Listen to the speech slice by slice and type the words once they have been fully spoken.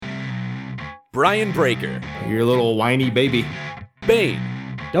Brian Breaker. Your little whiny baby. Bane.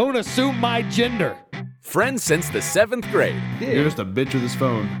 Don't assume my gender. Friends since the 7th grade. You're just a bitch with his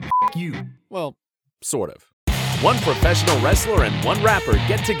phone. F*** you. Well, sort of. One professional wrestler and one rapper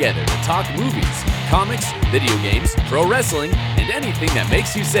get together to talk movies, comics, video games, pro wrestling, and anything that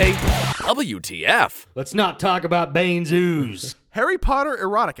makes you say, WTF. Let's not talk about Bane's ooze. Harry Potter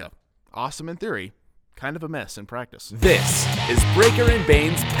erotica. Awesome in theory, kind of a mess in practice. This is Breaker and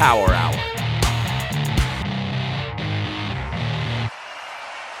Bane's Power Hour.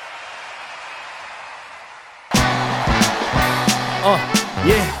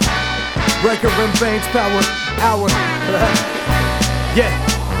 Yeah. Breaker and Bane's Power Hour. Yeah.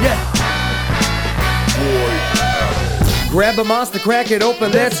 Grab a monster, crack it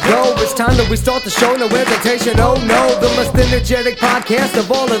open, let's go. It's time that we start the show, no hesitation, oh no. The most energetic podcast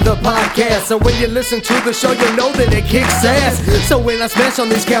of all of the podcasts. So when you listen to the show, you know that it kicks ass. So when I smash on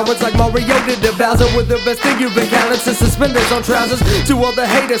these cowards like Mario did to Bowser, with the best thing you've encountered since suspenders on trousers. To all the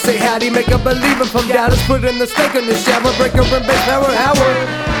haters, say howdy, make a believer from doubters. Put in the steak in the shower, Breaker and Bane's Power Hour.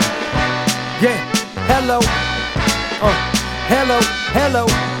 Yeah, hello. Hello.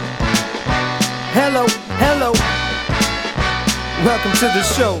 Welcome to the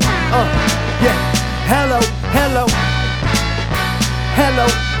show. Yeah. Hello.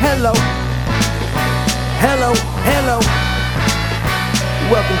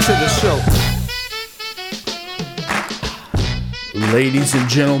 Welcome to the show. Ladies and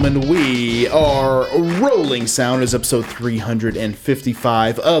gentlemen, we are Rolling Sound is episode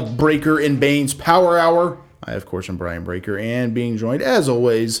 355 of Breaker and Bane's Power Hour. I, of course, am Brian Breaker, and being joined, as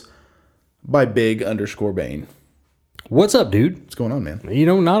always, by Big_Bane. What's up, dude? What's going on, man? You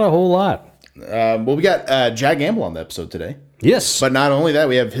know, not a whole lot. Well, we got Jack Gamble on the episode today. Yes. But not only that,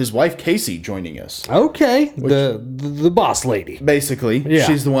 we have his wife, Casey, joining us. Okay. The boss lady. Basically, Yeah.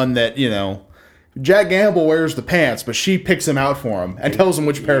 She's the one that, Jack Gamble wears the pants, but she picks them out for him and tells him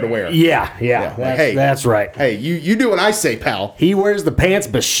which pair to wear. Yeah. Like, hey, that's right. Hey, you do what I say, pal. He wears the pants,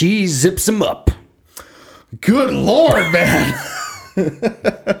 but she zips him up. Good Lord, man. I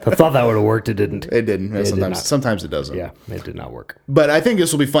thought that would have worked. It didn't. It didn't. It did not. Sometimes it doesn't. Yeah, it did not work. But I think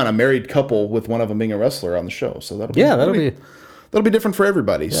this will be fun. A married couple with one of them being a wrestler on the show. So that'll be different for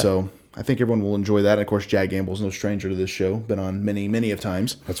everybody. Yeah. So I think everyone will enjoy that. And of course, Jack Gamble's no stranger to this show. Been on many of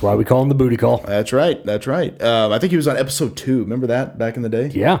times. That's why we call him the booty call. That's right. I think he was on episode 2. Remember that back in the day?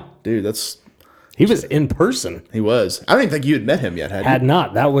 Yeah. Dude, he was in person. He was. I don't even think you had met him yet, had you? Had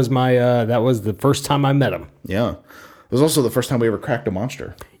not. That was that was the first time I met him. Yeah. It was also the first time we ever cracked a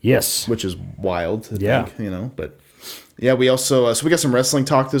monster. Yes. Which is wild to think, but yeah, we also, so we got some wrestling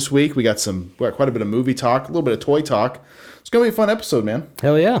talk this week. We got quite a bit of movie talk, a little bit of toy talk. It's going to be a fun episode, man.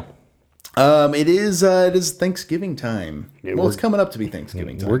 Hell yeah. It is Thanksgiving time. It's coming up to be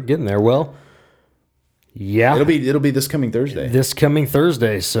Thanksgiving time. We're getting there. Well, yeah. It'll be this coming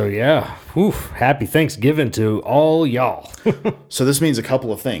Thursday. So yeah. Oof, happy Thanksgiving to all y'all. So this means a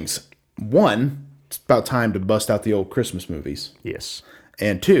couple of things. One, it's about time to bust out the old Christmas movies. Yes.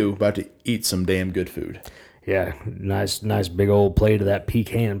 And 2, about to eat some damn good food. Yeah, nice big old plate of that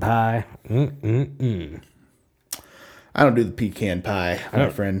pecan pie. I don't do the pecan pie, my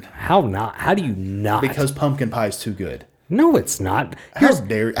friend. How not? How do you not? Because pumpkin pie is too good. No, it's not. How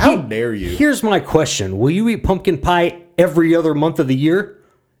dare you? Here's my question. Will you eat pumpkin pie every other month of the year?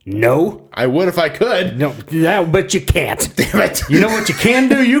 No. I would if I could. No, but you can't. Damn it. You know what you can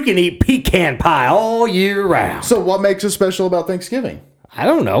do? You can eat pecan pie all year round. So what makes it special about Thanksgiving? I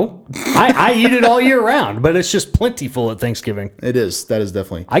don't know. I eat it all year round, but it's just plentiful at Thanksgiving. It is. That is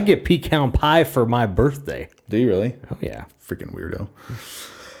definitely. I get pecan pie for my birthday. Do you really? Oh, yeah. Freaking weirdo.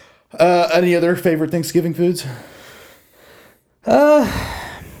 Any other favorite Thanksgiving foods?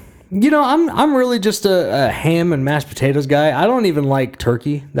 I'm really just a ham and mashed potatoes guy. I don't even like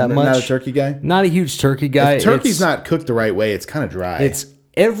turkey that much. Not a turkey guy? Not a huge turkey guy. If turkey's not cooked the right way, it's kind of dry. It's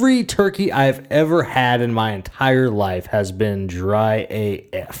every turkey I've ever had in my entire life has been dry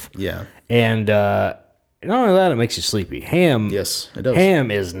AF. Yeah. And not only that, it makes you sleepy. Ham. Yes, it does. Ham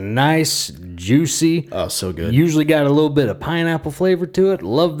is nice, juicy. Oh, so good. Usually got a little bit of pineapple flavor to it.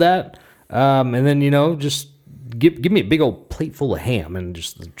 Love that. And then, just give me a big old plate full of ham and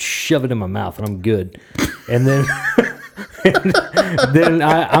just shove it in my mouth and I'm good. And then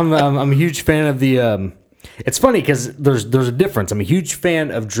I'm a huge fan of the it's funny because there's a difference. I'm a huge fan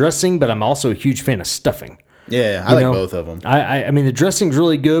of dressing, but I'm also a huge fan of stuffing. Yeah, I like both of them. I mean the dressing's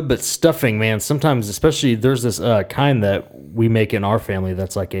really good, but stuffing, man, sometimes, especially there's this kind that we make in our family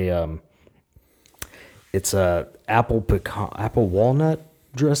that's like a it's a apple walnut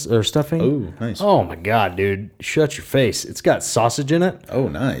dress or stuffing. Ooh, nice. Oh my god, dude! Shut your face. It's got sausage in it. Oh,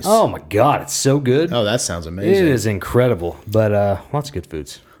 nice. Oh my god, it's so good. Oh, that sounds amazing. It is incredible. But lots of good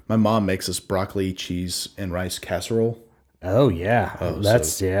foods. My mom makes us broccoli, cheese, and rice casserole. Oh yeah,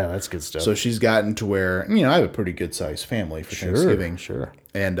 that's good stuff. So she's gotten to where, I have a pretty good sized family for Thanksgiving. Sure.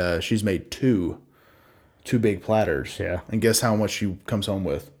 And she's made two big platters. Yeah. And guess how much she comes home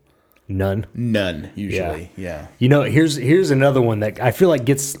with? None. None, usually. Yeah. You know, here's another one that I feel like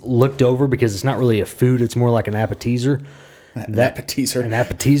gets looked over because it's not really a food; it's more like an appetizer. An appetizer. An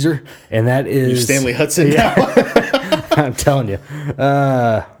appetizer, and that is You're Stanley Hudson now. I'm telling you,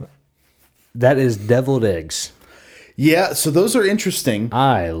 that is deviled eggs. Yeah, so those are interesting.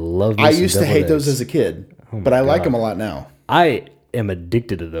 I love. I used to hate those as a kid, but I like them a lot now. I am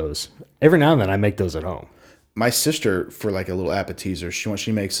addicted to those. Every now and then, I make those at home. My sister, for like a little appetizer, what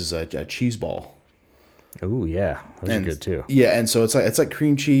she makes is a cheese ball. Oh yeah, those are good too. Yeah, and so it's like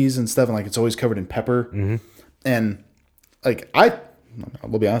cream cheese and stuff, and like it's always covered in pepper. Mm-hmm. And like I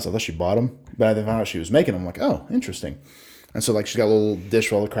will be honest, I thought she bought them, but I found out she was making them. I'm like, oh, interesting. And so like she's got a little dish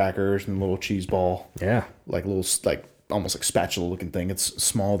full of crackers and a little cheese ball. Yeah, like a little like almost like spatula looking thing. It's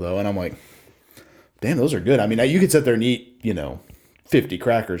small though, and I'm like, damn, those are good. I mean, you could sit there and eat 50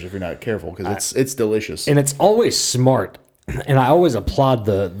 crackers if you're not careful because it's delicious. and it's always smart. And I always applaud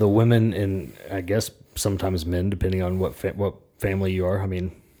the women and I guess sometimes men, depending on what family you are. I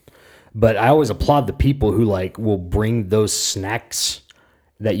mean, but I always applaud the people who will bring those snacks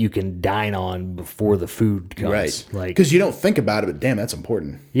that you can dine on before the food comes. Right. Like, because you don't think about it, but damn, that's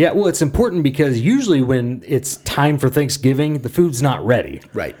important. yeah, well, it's important because usually when it's time for Thanksgiving, the food's not ready.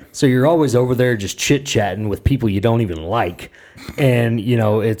 Right. So you're always over there just chit-chatting with people you don't even like. And,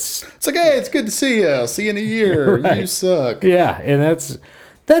 it's... It's like, hey, it's good to see you. I'll see you in a year. Right. You suck. Yeah, and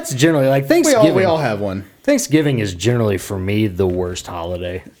that's generally like Thanksgiving. We all have one. Thanksgiving is generally for me the worst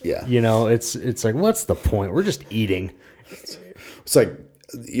holiday. Yeah. It's like, what's the point? We're just eating. It's like,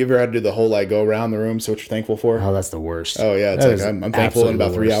 you ever had to do the whole go around the room, see what you're thankful for? Oh, that's the worst. Oh, yeah. It's That like, is I'm thankful in absolutely about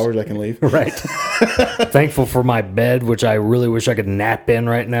the 3 worst. hours I can leave. Right. Thankful for my bed, which I really wish I could nap in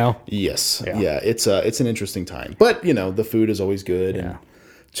right now. Yes. Yeah. Yeah. It's an interesting time. But, the food is always good. Yeah. And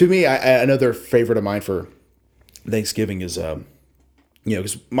to me, another favorite of mine for Thanksgiving is,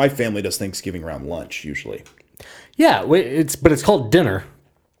 because my family does Thanksgiving around lunch usually. Yeah, it's called dinner,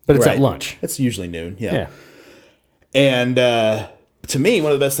 but it's at lunch. It's usually noon. Yeah. Yeah. And to me,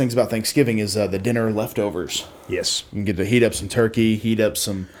 one of the best things about Thanksgiving is the dinner leftovers. Yes. You can get to heat up some turkey, heat up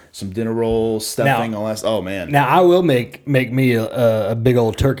some dinner rolls, stuffing, all that. Oh man! Now I will make me a big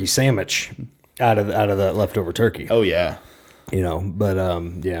old turkey sandwich out of that leftover turkey. Oh yeah, But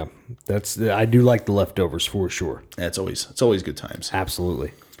yeah, I do like the leftovers for sure. yeah. It's always good times.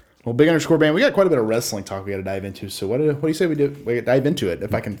 Absolutely. Well, Big Underscore Band, we got quite a bit of wrestling talk we got to dive into. So what do you say we do? We dive into it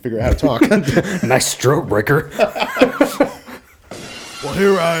if I can figure out how to talk. Nice stroke breaker. Well,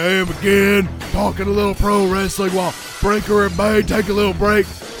 here I am again, talking a little pro wrestling while Breaker and Bane take a little break,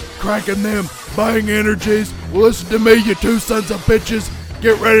 cracking them bang energies. Well, listen to me, you two sons of bitches.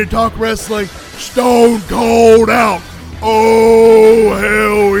 Get ready to talk wrestling. Stone Cold out. Oh,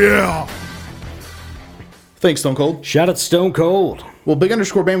 hell yeah. Thanks, Stone Cold. Shout out Stone Cold. Well, Big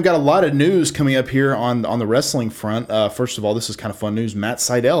Underscore Band, we got a lot of news coming up here on the wrestling front. First of all, this is kind of fun news. Matt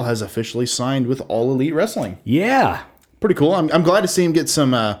Sydal has officially signed with All Elite Wrestling. Yeah. Pretty cool. I'm glad to see him get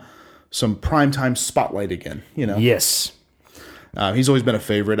some primetime spotlight again. Yes. He's always been a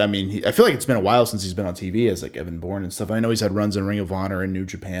favorite. I mean, I feel like it's been a while since he's been on TV as Evan Bourne and stuff. I know he's had runs in Ring of Honor and New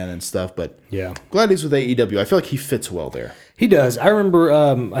Japan and stuff, but Yeah. glad he's with AEW. I feel like he fits well there. He does. I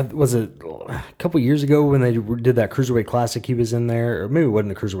remember, was it a couple years ago when they did that Cruiserweight Classic? He was in there, or maybe it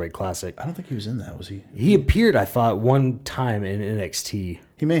wasn't a Cruiserweight Classic. I don't think he was in that, was he? He appeared, I thought, one time in NXT,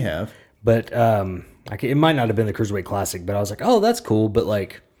 He may have. but it might not have been the Cruiserweight Classic. But I was like, oh, that's cool. But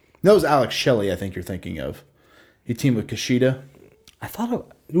That was Alex Shelley, I think you're thinking of. He teamed with Kushida. I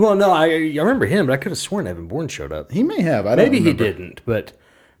thought, well, no, I remember him, but I could have sworn Evan Bourne showed up. He may have. I don't Maybe remember. he didn't, but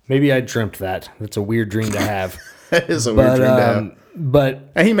maybe I dreamt that. That's a weird dream to have. That is a weird dream to have.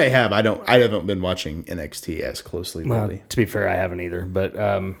 But And he may have. I haven't been watching NXT as closely lately. to be fair, I haven't either. But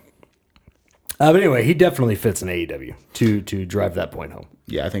anyway, he definitely fits in AEW to drive that point home.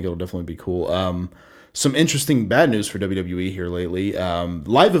 Yeah, I think it'll definitely be cool. Some interesting bad news for WWE here lately.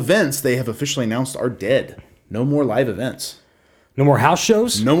 Live events, they have officially announced, are dead. No more live events. No more house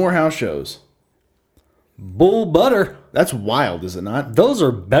shows? No more house shows. Bull butter. That's wild, is it not? Those are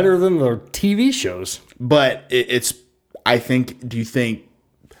better than the TV shows. But it's, I think, do you think,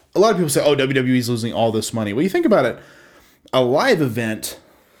 a lot of people say, oh, WWE's losing all this money. Well, you think about it, a live event,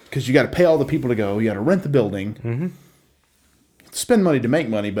 because you got to pay all the people to go, you got to rent the building. Mm-hmm. spend money to make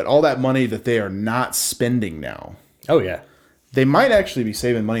money, but all that money that they are not spending now, Oh yeah. they might actually be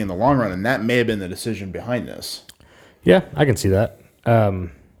saving money in the long run, and that may have been the decision behind this. Yeah, I can see that.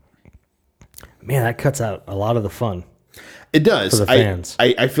 Man, that cuts out a lot of the fun. It does. For the fans.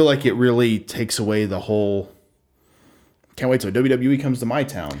 I feel like it really takes away the whole can't wait till WWE comes to my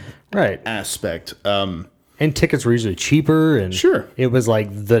town Right. aspect. And tickets were usually cheaper, and Sure. it was like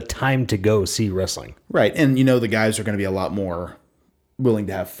the time to go see wrestling. Right. And, the guys are going to be a lot more willing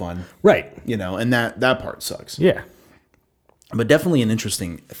to have fun, Right. and that part sucks. Yeah. But definitely an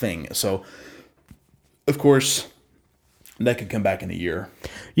interesting thing. So, of course, that could come back in a year.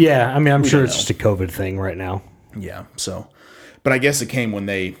 Yeah. I mean, I'm sure don't it's know. just a COVID thing right now. Yeah. So, but I guess it came when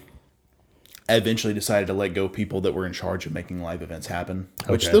they eventually decided to let go people that were in charge of making live events happen,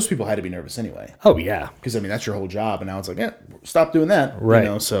 which Okay. those people had to be nervous anyway. Oh yeah. Because, that's your whole job. And now it's like, yeah, stop doing that.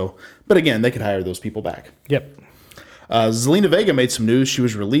 Right. So, but again, they could hire those people back. Yep. Zelina Vega made some news. She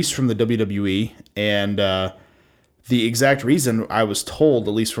was released from the WWE. And the exact reason I was told,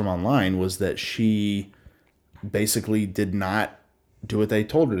 at least from online, was that she basically did not do what they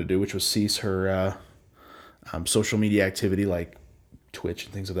told her to do, which was cease her social media activity like Twitch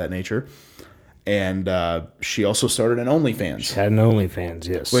and things of that nature. And she also started an OnlyFans, Had an OnlyFans,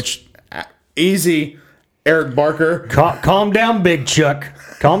 yes. which easy, Eric Barker. Calm down, Big Chuck.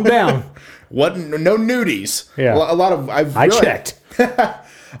 Calm down. What? No nudies. Yeah. A lot of I checked.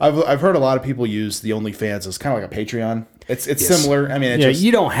 I've heard a lot of people use the OnlyFans as kind of like a Patreon. It's similar. I mean, Yeah,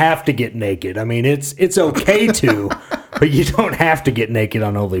 you don't have to get naked. I mean, it's okay to, but you don't have to get naked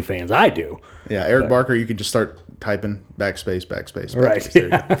on OnlyFans. I do. yeah, Eric Barker. You can just start typing backspace. Right. There you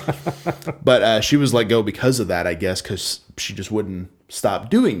go. But she was let go because of that, I guess, because she just wouldn't stop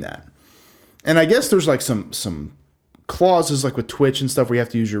doing that. And I guess there's like some clauses like with Twitch and stuff where you have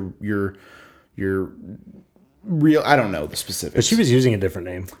to use your real. I don't know the specifics. But she was using a different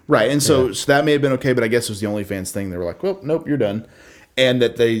name. Right, and so that may have been okay, but I guess it was the OnlyFans thing. They were like, well, nope, you're done. And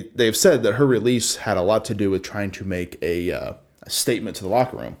that they've said that her release had a lot to do with trying to make a statement to the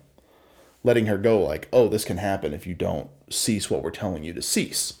locker room, letting her go like, oh, this can happen if you don't cease what we're telling you to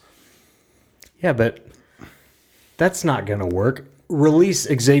cease. Yeah, but that's not going to work. Release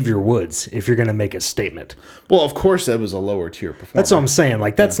Xavier Woods if you're going to make a statement. Well, of course, that was a lower tier performer. That's what I'm saying.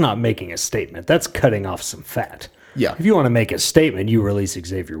 Like, that's not making a statement. That's cutting off some fat. Yeah. If you want to make a statement, you release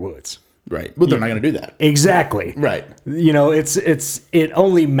Xavier Woods. Right, but they're not going to do that. Exactly. Right. It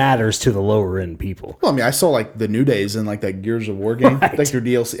only matters to the lower end people. Well, I mean, I saw like the New Days in like that Gears of War game, Right. like their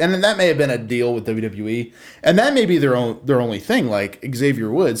DLC, and then that may have been a deal with WWE, and that may be their only thing. Like Xavier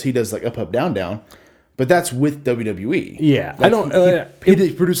Woods, he does like up, down, down, but that's with WWE. Yeah. Like, I don't.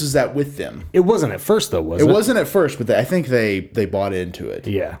 He produces that with them. It wasn't at first, though, was it? It wasn't at first, but I think they bought into it.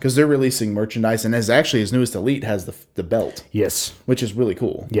 Yeah. because they're releasing merchandise, and his newest Elite has the belt, Yes. which is really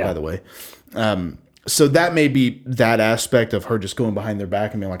cool. Yeah. By the way. So that may be that aspect of her just going behind their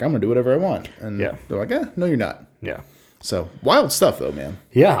back and being like, I'm going to do whatever I want. And Yeah. they're like, no, you're not. Yeah. So wild stuff though, man.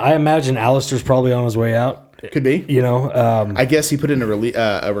 Yeah. I imagine Alistair's probably on his way out. Could be. You know, I guess he put in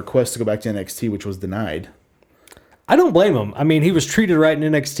a request to go back to NXT, which was denied. I don't blame him. I mean, he was treated right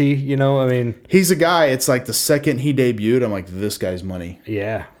in NXT. You know, I mean, He's a guy, it's like the second he debuted, I'm like, this guy's money.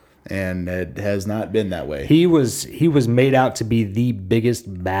 yeah. And it has not been that way. He was made out to be the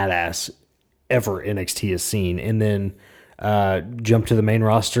biggest badass ever NXT has seen, and then jumped to the main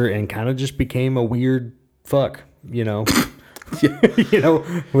roster and kind of just became a weird fuck, you know. You know,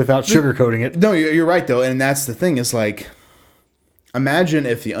 without sugarcoating it. No, you're right though, and that's the thing. Is like, imagine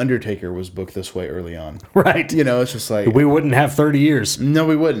if the Undertaker was booked this way early on. Right. You know, it's just like We wouldn't have 30 years. no,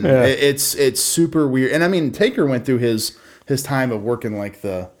 we wouldn't. It's super weird. And I mean, Taker went through his time of working like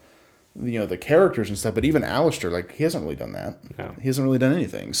the characters and stuff, but even Alistair, like, he hasn't really done that. No. He hasn't really done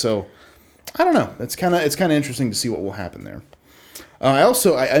anything. So I don't know. It's kind of interesting to see what will happen there.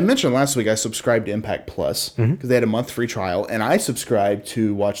 I mentioned last week I subscribed to Impact Plus because they had a month free trial, and I subscribed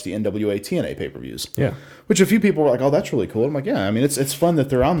to watch the NWA TNA pay-per-views. Yeah. Which a few people were like, "Oh, that's really cool." I'm like, "Yeah, I mean, it's fun that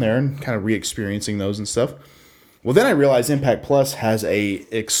they're on there and kind of re-experiencing those and stuff." Well, then I realized Impact Plus has a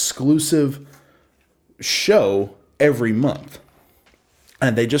exclusive show every month,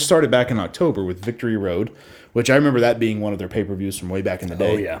 and they just started back in October with Victory Road, which I remember that being one of their pay-per-views from way back in the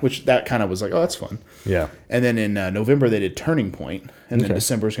day. Oh, yeah. Which that kind of was like, "Oh, that's fun." Yeah. And then in November they did Turning Point, and then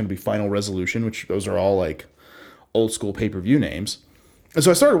December is going to be Final Resolution, which those are all like old school pay-per-view names. And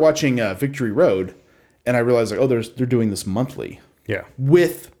so I started watching Victory Road, and I realized like, oh, they're doing this monthly Yeah.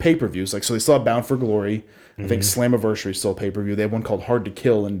 with pay-per-views. Like, so they still have Bound for Glory. I think Slammiversary is still a pay-per-view. They have one called Hard to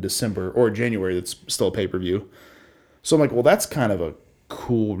Kill in December or January that's still a pay-per-view. So I'm like, well, that's kind of a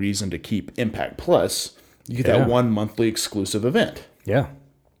cool reason to keep Impact Plus. You get Yeah. that one monthly exclusive event. Yeah.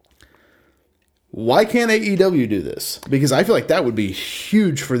 Why can't AEW do this? Because I feel like that would be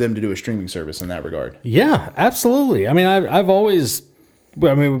huge for them to do a streaming service in that regard. Yeah, absolutely. I mean, I've always,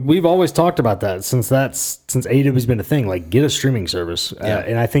 we've always talked about that since AEW's been a thing. Like, get a streaming service,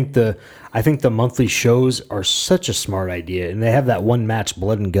 and I think the monthly shows are such a smart idea. And they have that one match,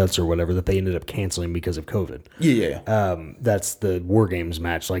 Blood and Guts or whatever, that they ended up canceling because of COVID. Yeah. That's the War Games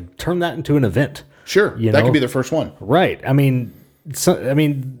match. Like, turn that into an event. Sure. You That know? could be their first one. Right. I mean,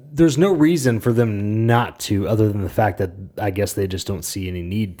 there's no reason for them not to, other than the fact that I guess they just don't see any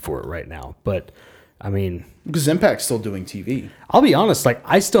need for it right now. But I mean, Because Impact's still doing TV. I'll be honest, like,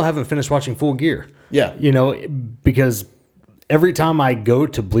 I still haven't finished watching Full Gear. Yeah. You know, because every time I go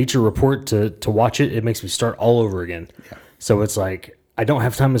to Bleacher Report to watch it, it makes me start all over again. Yeah. So it's like, I don't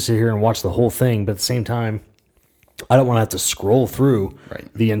have time to sit here and watch the whole thing, but at the same time, I don't want to have to scroll through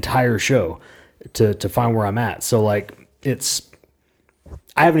the entire show to find where I'm at. So, like,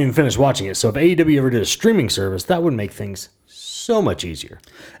 I haven't even finished watching it. So if AEW ever did a streaming service, that would make things so much easier.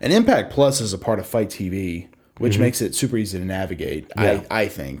 And Impact Plus is a part of Fight TV, which makes it super easy to navigate, Yeah. I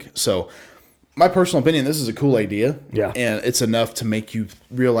think. So my personal opinion, this is a cool idea. Yeah. And it's enough to make you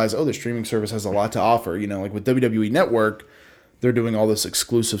realize, oh, the streaming service has a lot to offer. You know, like with WWE Network, they're doing all this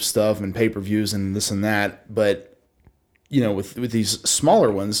exclusive stuff and pay-per-views and this and that. But, you know, with these smaller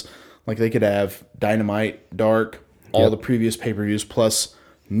ones, like they could have Dynamite, Dark, all the previous pay-per-views, plus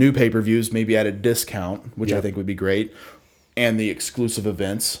new pay-per-views, maybe at a discount, which I think would be great, and the exclusive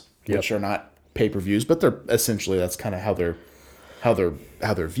events, which are not pay-per-views, but they're essentially, that's kind of how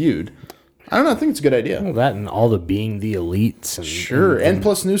they're viewed. I don't know. I think it's a good idea. Well, that and all the being the elites and Sure, and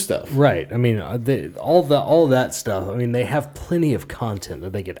plus new stuff. right. I mean, all that stuff. I mean, they have plenty of content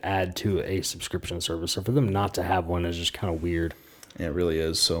that they could add to a subscription service. So for them not to have one is just kind of weird. Yeah, it really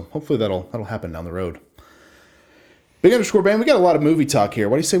is. So hopefully that'll happen down the road. Big Underscore Band, we got a lot of movie talk here.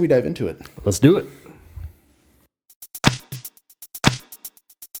 What do you say we dive into it? Let's do it.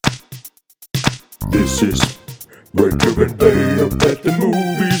 This is Breaker and Bane up at the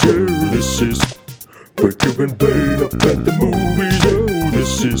movies, yeah. This is Breaker and Bane up at the movies, yeah.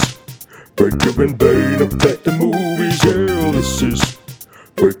 This is Breaker and Bane up at the movies, yeah. This is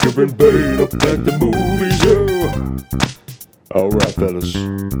Breaker and Bane up at the movies, yeah. Alright, fellas.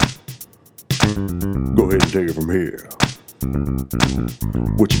 Go ahead and take it from here.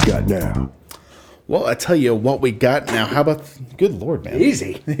 What you got now? Well, I tell you what we got now. How about... Good Lord, man.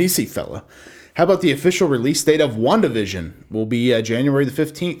 Easy. Easy, fella. How about the official release date of WandaVision? Will be January the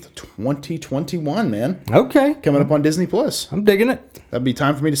 15th, 2021, man. Okay. Coming up on Disney+. Plus. I'm digging it. That'd be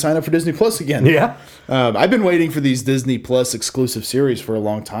time for me to sign up for Disney Plus again. Yeah. I've been waiting for these Disney Plus exclusive series for a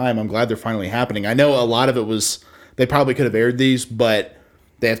long time. I'm glad they're finally happening. I know a lot of it was... They probably could have aired these, but...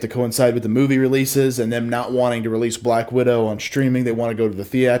 They have to coincide with the movie releases and them not wanting to release Black Widow on streaming. They want to go to the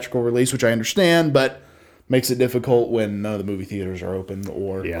theatrical release, which I understand, but makes it difficult when none of the movie theaters are open.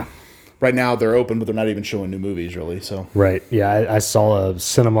 Or right now they're open, but they're not even showing new movies really. So Right. Yeah, I saw a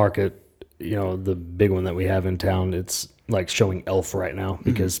Cinemarket, you know, the big one that we have in town. It's like showing Elf right now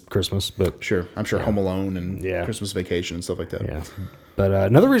because Christmas, but sure, I'm sure Home Alone and Yeah. Christmas Vacation and stuff like that. yeah. But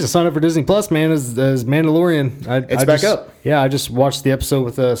another reason to sign up for Disney Plus, man, is Mandalorian. It's back up. Yeah, I just watched the episode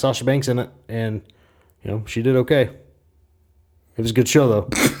with Sasha Banks in it, and you know she did okay. It was a good show though.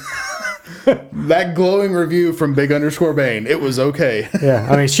 That glowing review from Big Underscore Bane, it was okay. Yeah,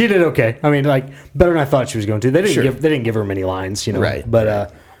 I mean she did okay. I mean, like better than I thought she was going to. They didn't give her many lines, you know. Right.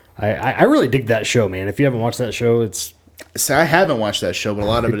 But I really dig that show, man. If you haven't watched that show, it's See, I haven't watched that show, but a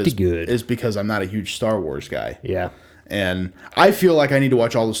lot of it Pretty good. is because I'm not a huge Star Wars guy. yeah. And I feel like I need to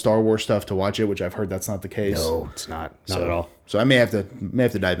watch all the Star Wars stuff to watch it, which I've heard that's not the case. No, it's not at all. So I may have to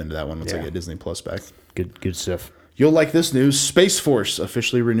dive into that one once I Yeah. get Disney Plus back. Good stuff. You'll like this news. Space Force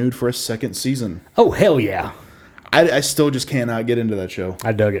officially renewed for a second season. Oh hell yeah! I still just cannot get into that show.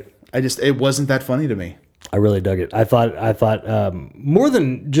 I dug it. It wasn't that funny to me. I really dug it. I thought more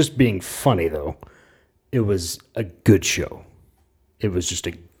than just being funny though, it was a good show. It was just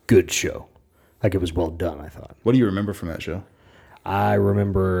a good show. Like it was well done, I thought. What do you remember from that show? I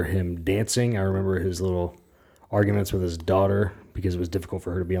remember him dancing. I remember his little arguments with his daughter because it was difficult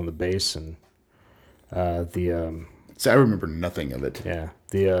for her to be on the base, and See, I remember nothing of it. I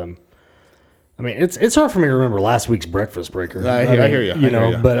mean, it's hard for me to remember last week's Breakfast Breaker. I hear you. I hear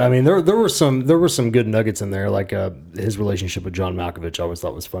you. But I mean, there were some good nuggets in there, like his relationship with John Malkovich. I always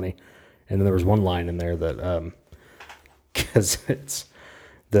thought was funny, and then there was one line in there that because it's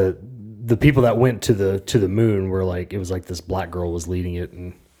the people that went to the moon were like, it was like this black girl was leading it,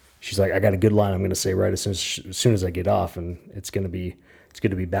 and she's like, I got a good line I'm going to say right as soon as I get off, and it's going to be it's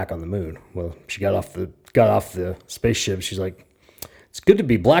good to be back on the moon. Well, she got off the spaceship. She's like, it's good to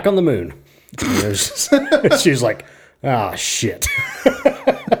be black on the moon. She was like, oh, shit.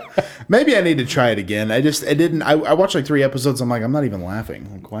 Maybe I need to try it again. I watched like 3 episodes. I'm like, I'm not even laughing.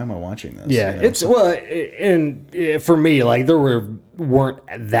 Like, why am I watching this? Yeah, and for me, like there weren't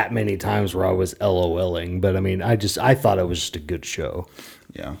that many times where I was LOLing, but I mean, I thought it was just a good show.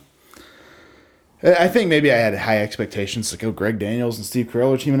 Yeah. I think maybe I had high expectations. Like, Greg Daniels and Steve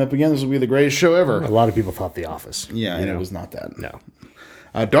Carell are teaming up again. This will be the greatest show ever. A lot of people thought The Office. Yeah, and it was not that. No.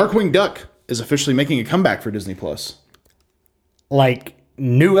 Darkwing Duck is officially making a comeback for Disney Plus. Like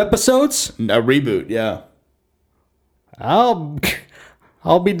new episodes? A reboot, yeah.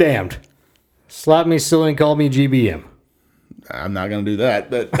 I'll be damned. Slap me silly and call me GBM. I'm not going to do that,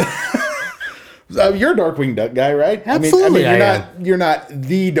 but you're a Darkwing Duck guy, right? Absolutely, you're not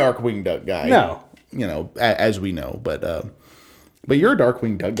the Darkwing Duck guy. No. As we know, but you're a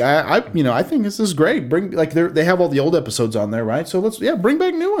Darkwing Duck guy. I think this is great. They have all the old episodes on there, right? So let's bring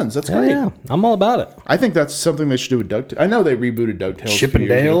back new ones. That's great. Yeah, I'm all about it. I think that's something they should do with DuckTales. I know they rebooted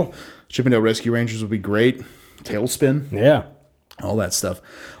DuckTales. Chippendale Rescue Rangers would be great. Tailspin. Yeah. All that stuff.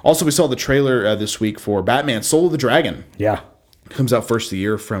 Also, we saw the trailer this week for Batman: Soul of the Dragon. Yeah. Comes out first of the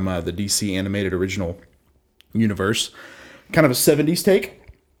year from the DC animated original universe. Kind of a 70s take.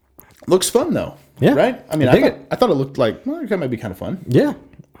 Looks fun though. Yeah. Right? I mean, I thought it looked like, well, it might be kind of fun. Yeah.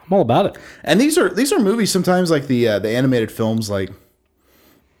 I'm all about it. And these are movies sometimes like the animated films like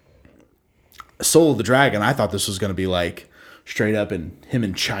Soul of the Dragon. I thought this was going to be like straight up in him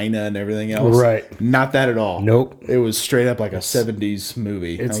in China and everything else. Right. Not that at all. Nope. It was straight up like a 70s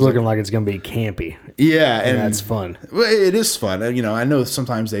movie. It's looking like it's going to be campy. Yeah. And that's fun. It is fun. I know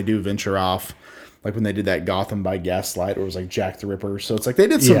sometimes they do venture off, like when they did that Gotham by Gaslight, or it was like Jack the Ripper. So it's like they've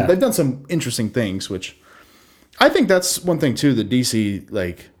done some interesting things, which I think that's one thing too, that DC,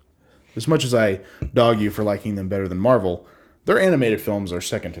 like, as much as I dog you for liking them better than Marvel, their animated films are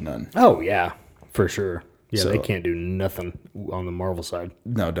second to none. Oh, yeah, for sure. Yeah, So- they can't do nothing on the Marvel side.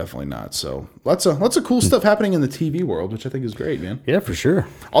 No, definitely not. So lots of cool stuff happening in the TV world, which I think is great, man. Yeah, for sure.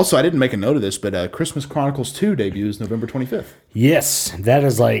 Also, I didn't make a note of this, but Christmas Chronicles 2 debuts November 25th. Yes, that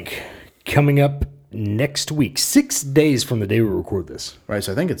is like coming up next week, 6 days from the day we record this. Right,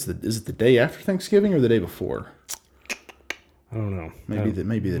 so I think is it the day after Thanksgiving or the day before? I don't know. Maybe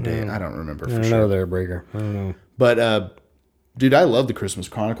the day. I don't remember I for don't sure. know there, Breaker. I don't know. But dude, I love the Christmas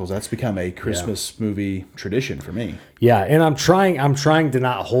Chronicles. That's become a Christmas movie tradition for me. Yeah, and I'm trying to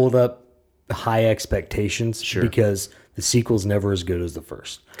not hold up high expectations because the sequel's never as good as the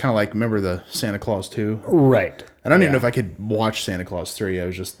first. Kind of like, remember the Santa Claus 2? Right. I don't even know if I could watch Santa Claus 3. I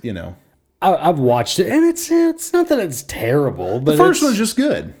was just, I've watched it, and it's not that it's terrible, but the first one's just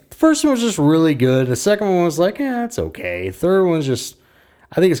good. the first one was just really good. The second one was like, it's okay. Third one's just,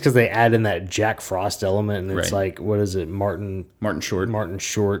 I think it's because they add in that Jack Frost element, and it's Right. like, what is it, Martin Short.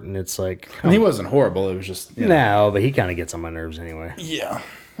 Short, and it's like, And he wasn't horrible. It was just, no, but he kind of gets on my nerves anyway. Yeah.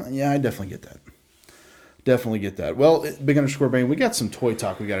 Yeah, I definitely get that. Definitely get that. Well, Big Underscore Bane, we got some toy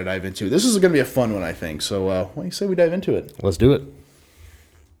talk we got to dive into. This is going to be a fun one, I think. So, what do you say we dive into it? Let's do it.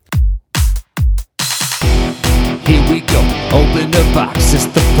 Here we go, open the box. It's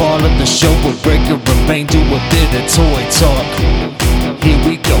the part of the show where Breaker and Bane do a bit of toy talk. Here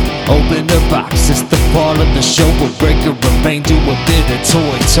we go, open the box. It's the part of the show where Breaker and Bane do a bit of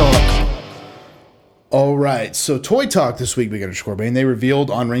toy talk. All right, so Toy Talk this week, Big Underscore Bane, they revealed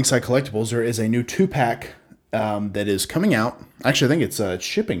on Ringside Collectibles there is a new 2-pack that is coming out. Actually, I think it's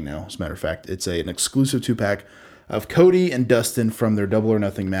shipping now, as a matter of fact. It's an exclusive 2-pack of Cody and Dustin from their Double or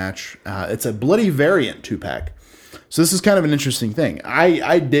Nothing match. It's a Bloody Variant 2-pack. So this is kind of an interesting thing.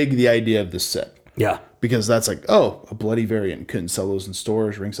 I dig the idea of this set. Yeah. Because that's like, a Bloody Variant. Couldn't sell those in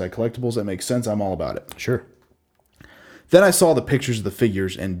stores, Ringside Collectibles. That makes sense. I'm all about it. Sure. Then I saw the pictures of the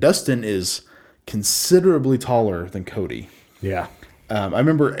figures, and Dustin is considerably taller than Cody. Yeah. I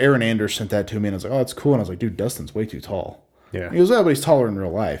remember Aaron Anders sent that to me, and I was like, that's cool. And I was like, dude, Dustin's way too tall. Yeah. He goes, but he's taller in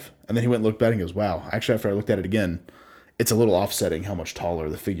real life. And then he went and looked at it and goes, wow. Actually, after I looked at it again, it's a little offsetting how much taller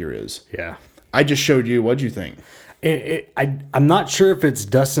the figure is. Yeah. I just showed you. What'd you think? I'm not sure if it's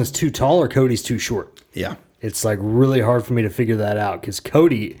Dustin's too tall or Cody's too short. Yeah. It's like really hard for me to figure that out because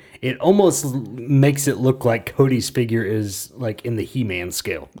Cody, it almost makes it look like Cody's figure is like in the He-Man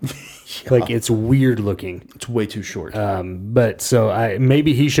scale. Like it's weird looking. It's way too short. But so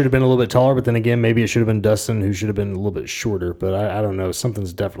maybe he should have been a little bit taller, but then again, maybe it should have been Dustin who should have been a little bit shorter. But I don't know.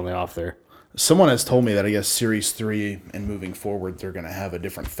 Something's definitely off there. Someone has told me that I guess Series 3 and moving forward, they're going to have a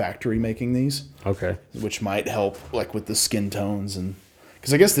different factory making these. Okay. Which might help like with the skin tones and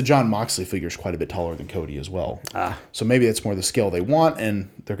Because I guess the John Moxley figure is quite a bit taller than Cody as well. So maybe that's more the scale they want,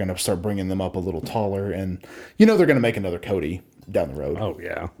 and they're going to start bringing them up a little taller. And, they're going to make another Cody down the road. Oh,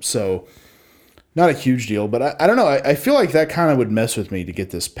 yeah. So, not a huge deal, but I don't know. I feel like that kind of would mess with me to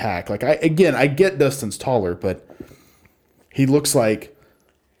get this pack. Like, I get Dustin's taller, but he looks like,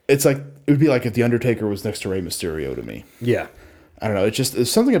 it would be like if The Undertaker was next to Rey Mysterio to me. Yeah. I don't know.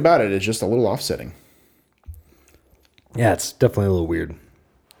 It's something about it. It's just a little offsetting. Yeah, it's definitely a little weird.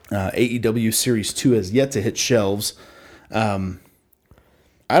 AEW Series 2 has yet to hit shelves. I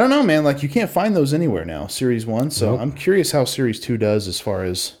don't know, man. Like, you can't find those anywhere now, Series 1. So I'm curious how Series 2 does as far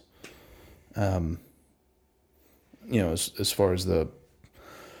as, as far as the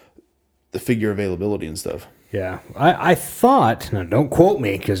figure availability and stuff. Yeah. I thought, now don't quote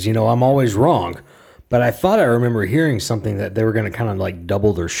me because, I'm always wrong, but I thought I remember hearing something that they were going to kind of like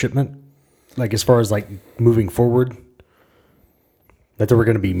double their shipment, like as far as like moving forward. That there were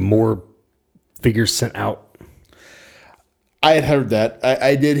going to be more figures sent out. I had heard that.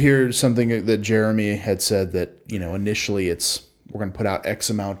 I did hear something that Jeremy had said that, initially we're going to put out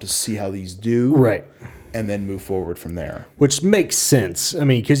X amount to see how these do. Right. And then move forward from there. Which makes sense. I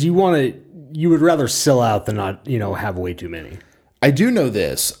mean, because you would rather sell out than not, have way too many. I do know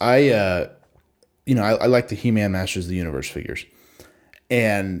this. I like the He-Man Masters of the Universe figures.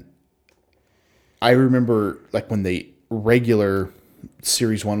 And I remember like when the regular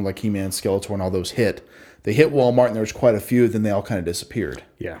Series 1, like He-Man, Skeletor, and all those they hit Walmart, and there was quite a few, then they all kind of disappeared.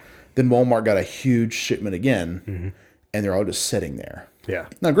 Yeah. Then Walmart got a huge shipment again, and they're all just sitting there. Yeah.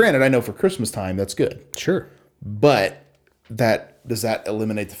 Now, granted, I know for Christmas time, that's good. Sure. But does that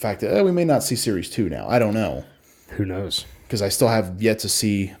eliminate the fact that we may not see Series 2 now? I don't know. Who knows? Because I still have yet to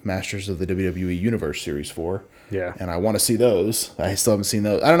see Masters of the WWE Universe Series 4. Yeah. And I want to see those. I still haven't seen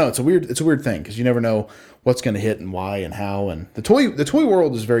those. I don't know. It's a weird thing because you never know what's going to hit and why and how. And the toy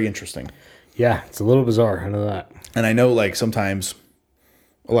world is very interesting. Yeah, it's a little bizarre. I know that. And I know like sometimes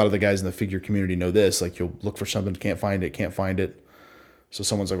a lot of the guys in the figure community know this. Like you'll look for something, can't find it. So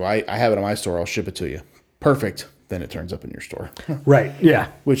someone's like, well, I have it in my store. I'll ship it to you. Perfect. Then it turns up in your store. Right. Yeah.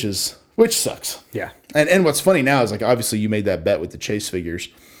 Which sucks. Yeah. And what's funny now is like obviously you made that bet with the Chase figures,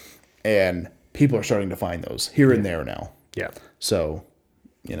 and people are starting to find those here and there now. Yeah. So,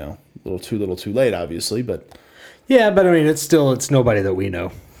 a little too late, obviously, but yeah, but I mean, it's nobody that we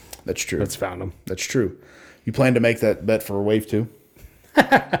know that's true. that's found them. That's true. You plan to make that bet for Wave 2?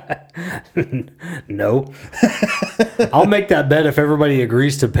 No. I'll make that bet if everybody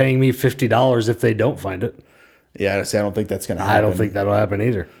agrees to paying me $50 if they don't find it. Yeah, I don't think that's going to happen. I don't think that'll happen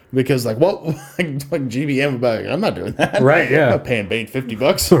either. Because like GBM about I'm not doing that. Right, yeah. I'm not paying Bane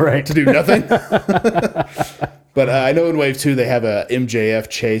 $50 right. to do nothing. But I know in Wave 2 they have a MJF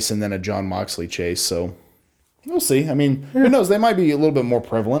chase and then a John Moxley chase, so we'll see. I mean, who knows? They might be a little bit more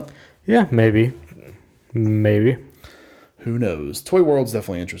prevalent. Yeah, maybe. Who knows? Toy World's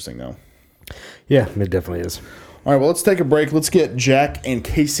definitely interesting, though. Yeah, it definitely is. All right, well, let's take a break. Let's get Jack and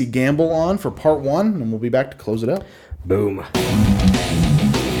Casey Gamble on for part 1, and we'll be back to close it up. Boom.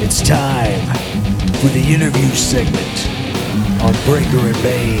 It's time for the interview segment on Breaker and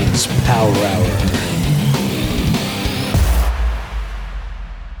Bane's Power Hour.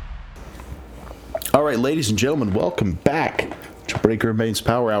 All right, ladies and gentlemen, welcome back to Breaker and Bane's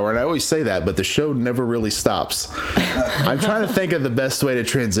Power Hour. And I always say that, but the show never really stops. I'm trying to think of the best way to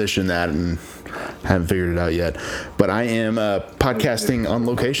transition that, and haven't figured it out yet. But I am podcasting on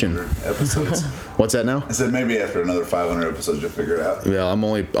location. Episodes. What's that now? I said maybe after another 500 episodes you'll figure it out. Yeah,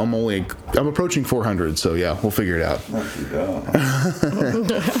 I'm approaching 400, so yeah, we'll figure it out.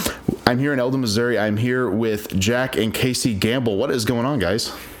 I'm here in Eldon, Missouri. I'm here with Jack and Casey Gamble. What is going on,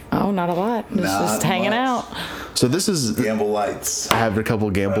 guys? Oh, not a lot. Just hanging out. So this is Gamble Lights. I have a couple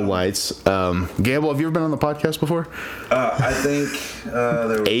of Gamble Lights. Gamble, have you ever been on the podcast before? I think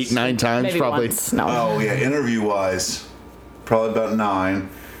there was 8-9 times, Maybe probably. once. No. Oh yeah, interview-wise, probably about 9.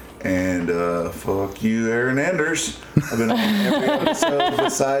 And fuck you, Aaron Anders. I've been on every episode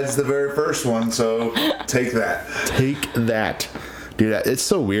besides the very first one, so take that. Take that. Dude, it's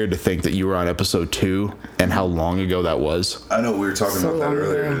so weird to think that you were on episode 2 and how long ago that was. I know we were talking So about that long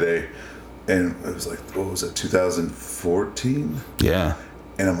earlier ago. today, and it was like, what was it, 2014? Yeah.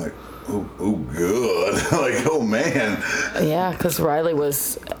 And I'm like, oh good. Like, oh man. Yeah, because Riley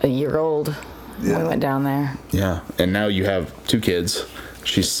was a year old when we went down there. Yeah. And now you have 2 kids.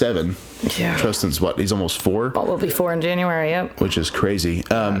 She's 7. Yeah. Justin's what? He's almost 4? But we'll be 4 in January, yep. Which is crazy.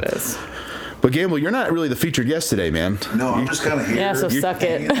 It is. But Gamble, you're not really the featured guest today, man. No, I'm just kind of here. Yeah, so suck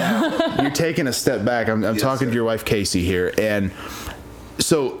it. You're taking a step back. I'm talking to your wife, Casey, here. And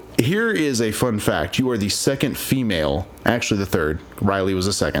so Here is a fun fact. You are the second female, actually the third. Riley was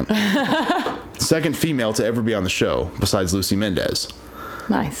the second. Second female to ever be on the show, besides Lucy Mendez.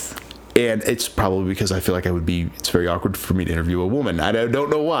 Nice. And it's probably because I feel like it's very awkward for me to interview a woman. I don't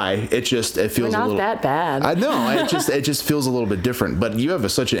know why. It feels We're not a little. that bad. I know. It just feels a little bit different. But you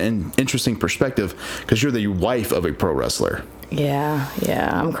have such an interesting perspective because you're the wife of a pro wrestler. Yeah,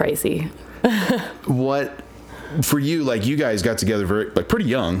 I'm crazy. What for you? Like you guys got together pretty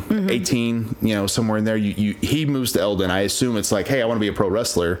young, 18, somewhere in there. He moves to Eldon. I assume it's like, hey, I want to be a pro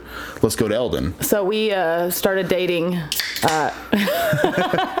wrestler. Let's go to Eldon. So we started dating.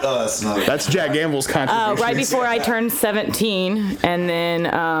 That's Jack Gamble's contribution. Right before I turned 17, and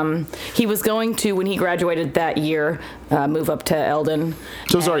then he was going to, when he graduated that year, move up to Eldon.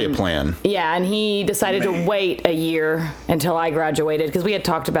 So it was already a plan. Yeah, and he decided to wait a year until I graduated because we had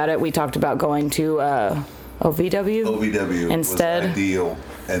talked about it. We talked about going to OVW. OVW instead. was ideal,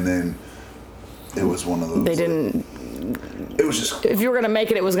 and then it was one of those. They didn't. It was just. If you were going to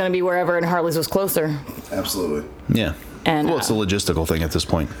make it, it was going to be wherever, and Harley's was closer. Absolutely. Yeah. And it's a logistical thing at this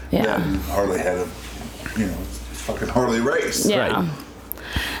point. Yeah. And Harley had a, fucking Harley race. Yeah. Right.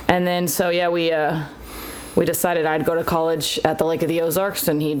 And then we decided I'd go to college at the Lake of the Ozarks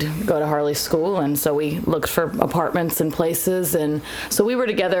and he'd go to Harley school, and so we looked for apartments and places, and so we were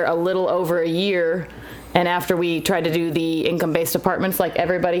together a little over a year. And after we tried to do the income-based apartments like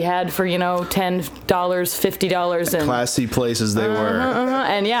everybody had for, $10, $50. And classy places they were.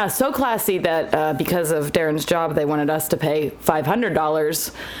 And yeah, so classy that because of Darren's job, they wanted us to pay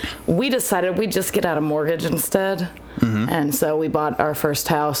 $500. We decided we'd just get out a mortgage instead. And so we bought our first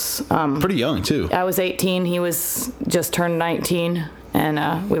house. Pretty young, too. I was 18. He was just turned 19.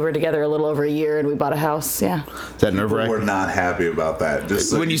 And we were together a little over a year, and we bought a house. Yeah. Is that nerve-wracking? We're not happy about that.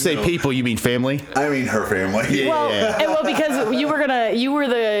 Just so when you say people, you mean family? I mean her family. Well, because you were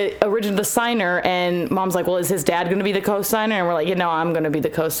the original signer, and Mom's like, well, is his dad going to be the co-signer? And we're like, I'm going to be the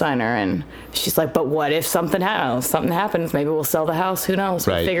co-signer. And she's like, but what if something happens? Maybe we'll sell the house. Who knows?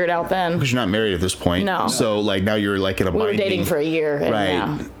 We'll figure it out then. Because you're not married at this point. No. So now you're in a binding. We were dating for a year. And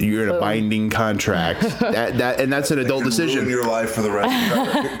right. You're in a binding contract. and that's an adult decision. Ruin your life for the rest.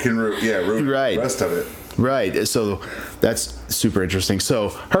 Can ruin the rest of it. Right. So that's super interesting.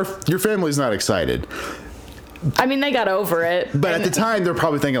 So your family's not excited. I mean, they got over it. But at the time, they're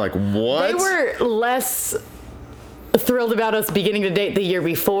probably thinking like, what? They were less thrilled about us beginning to date the year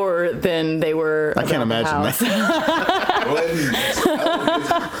before than they were. I can't imagine that.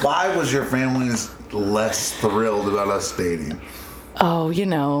 Why was your family less thrilled about us dating? Oh,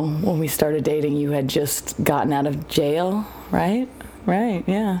 when we started dating, you had just gotten out of jail, right? Right,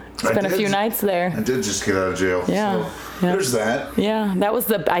 yeah. Spent a few nights there. I did just get out of jail. Yeah. So there's that. Yeah,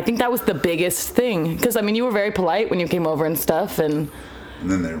 I think that was the biggest thing. Because, you were very polite when you came over and stuff. And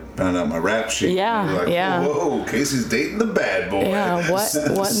then they found out my rap sheet. Yeah, like, yeah. Whoa, Casey's dating the bad boy. Yeah, what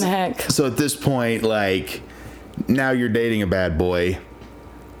in the heck? So at this point, now you're dating a bad boy.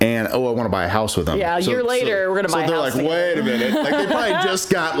 And I want to buy a house with them. Yeah, a year later, we're gonna buy a house. So they're like, wait a minute. They probably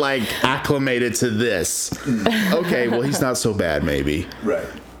just got acclimated to this. Okay, well he's not so bad, maybe. Right.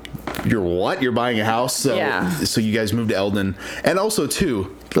 You're what? You're buying a house? So, So you guys moved to Eldon, and also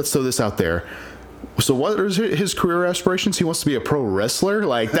too. Let's throw this out there. So what are his career aspirations? He wants to be a pro wrestler?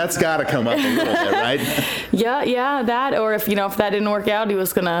 That's got to come up a little bit, right? Yeah, that. Or if that didn't work out, he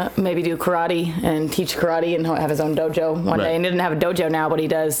was going to maybe do karate and teach karate and have his own dojo one day. And he didn't have a dojo now, but he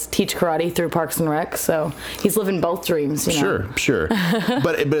does teach karate through Parks and Rec. So he's living both dreams, Sure.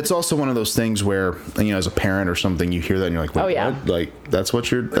 but it's also one of those things where, as a parent or something, you hear that and you're like, wait, what? That's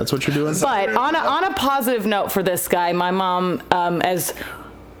what you're doing? But on a positive note for this guy, my mom, as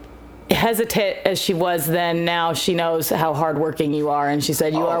hesitant as she was then, now she knows how hardworking you are, and she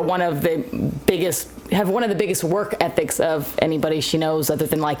said you are one of the biggest work ethics of anybody she knows, other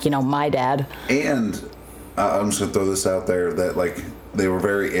than my dad. And I'm just gonna throw this out there that they were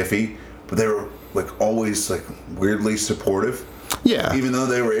very iffy, but they were always weirdly supportive. Yeah. Even though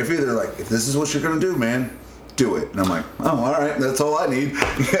they were iffy, they're like, if this is what you're gonna do, man, do it. And I'm like, oh, all right, that's all I need.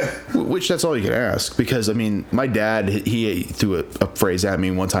 Which that's all you can ask, because my dad, he threw a phrase at me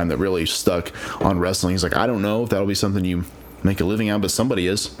one time that really stuck on wrestling. He's like, I don't know if that'll be something you make a living out, but somebody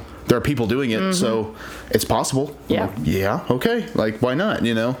is. There are people doing it, so it's possible. Yeah. Yeah. Okay. Why not?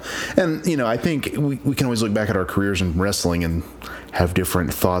 And I think we can always look back at our careers in wrestling and have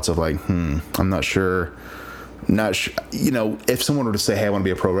different thoughts of I'm not sure. Not sure, if someone were to say, hey, I want to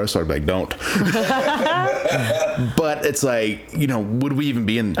be a pro wrestler, I'd be like, don't. But it's would we even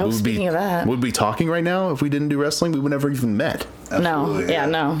be in? Speaking of that, would we be talking right now if we didn't do wrestling? We would never even met. Absolutely,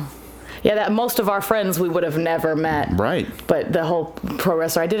 no. Yeah, that most of our friends we would have never met. Right. But the whole pro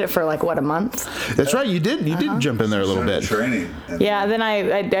wrestler, I did it for like what, a month? That's right. You did jump in there a little bit. Training. And Yeah, then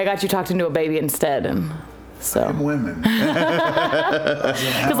I got you talked into a baby instead, and so women.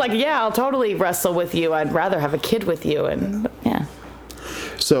 because like I'll totally wrestle with you. I'd rather have a kid with you, and yeah.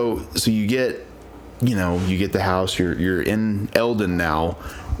 So you get, you get the house. You're in Eldon now.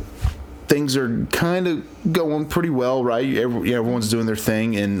 Things are kind of going pretty well, right? Everyone's doing their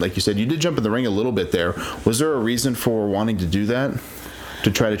thing, and like you said, you did jump in the ring a little bit there. Was there a reason for wanting to do that? To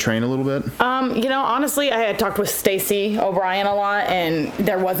try to train a little bit? Honestly, I had talked with Stacy O'Brien a lot, and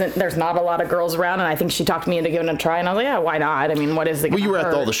there's not a lot of girls around, and I think she talked me into giving it a try, and I was like, yeah, why not? I mean, what is it? Well, you were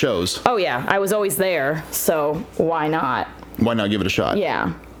at all the shows. Oh yeah, I was always there, so why not? Why not give it a shot?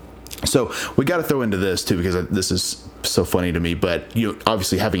 Yeah. So we got to throw into this too, because this is so funny to me. But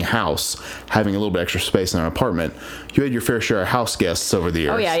obviously having a house, having a little bit extra space in our apartment, you had your fair share of house guests over the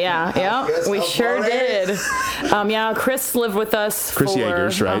years. Oh yeah, we sure did. Chris lived with us. Chris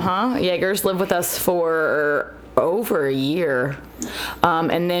Yeagers, right? Yeagers lived with us for over a year.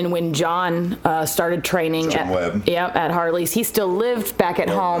 And then when John started training at Harley's, he still lived back at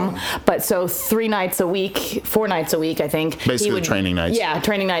home, but so 4 nights a week, I think. Basically training nights. Yeah,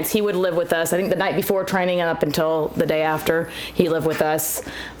 training nights. He would live with us. I think the night before training and up until the day after, he lived with us.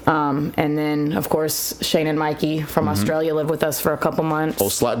 And then, of course, Shane and Mikey from Australia lived with us for a couple months.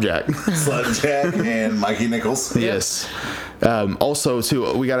 Old Slapjack. Slapjack and Mikey Nichols. Yes. Also, too,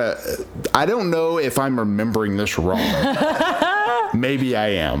 I don't know if I'm remembering this wrong. Maybe I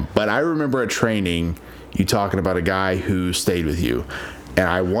am, but I remember at training you talking about a guy who stayed with you, and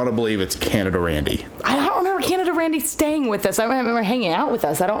I want to believe it's Canada Randy. I don't remember Canada Randy staying with us. I remember hanging out with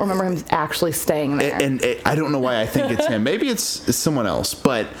us. I don't remember him actually staying there. And I don't know why I think it's him. Maybe it's someone else,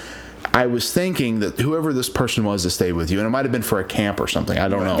 but I was thinking that whoever this person was that stayed with you, and it might have been for a camp or something. I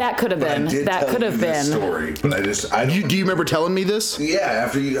don't know. That could have been. That could have been. Story, but do you remember telling me this? Yeah,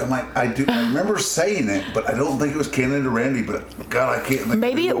 after you, I'm like, I remember saying it, but I don't think it was Canada Randy. But God, I can't.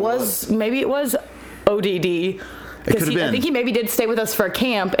 Maybe it was ODD. It could have been. I think he maybe did stay with us for a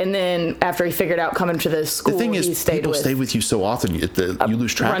camp, and then after he figured out coming to the school, the thing is, he stayed people stay with you so often, you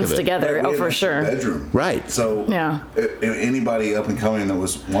lose track runs of it. Together, Right, for sure. Bedroom. Right. So if anybody up and coming that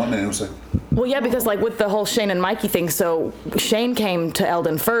was wanting it, was like. Well, yeah, because like with the whole Shane and Mikey thing, so Shane came to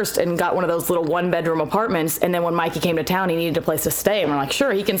Eldon first and got one of those little 1-bedroom apartments, and then when Mikey came to town, he needed a place to stay, and we're like,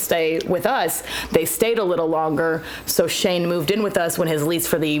 sure, he can stay with us. They stayed a little longer, so Shane moved in with us when his lease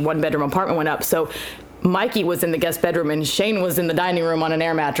for the 1-bedroom apartment went up. So Mikey was in the guest bedroom and Shane was in the dining room on an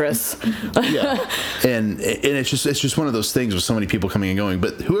air mattress. Yeah, and it's just one of those things with so many people coming and going.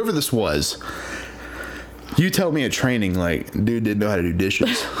 But whoever this was, you tell me at training, like, dude didn't know how to do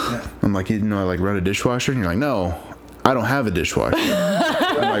dishes. I'm like, he didn't know how to like run a dishwasher, and you're like, no, I don't have a dishwasher.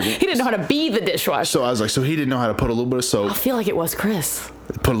 I'm like, he didn't know how to be the dishwasher. So I was like, so he didn't know how to put a little bit of soap. I feel like it was Chris.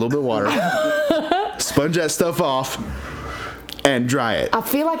 Put a little bit of water, sponge that stuff off, and dry it. I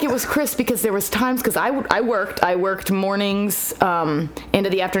feel like it was Chris because there was times, because I worked mornings into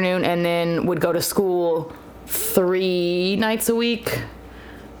the afternoon, and then would go to school 3 nights a week,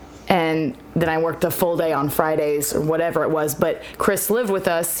 and then I worked a full day on Fridays or whatever it was. But Chris lived with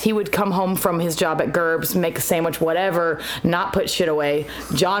us. He would come home from his job at Gerb's, make a sandwich, whatever, not put shit away.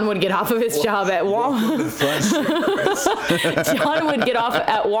 John would get off of his job at Walmart. John would get off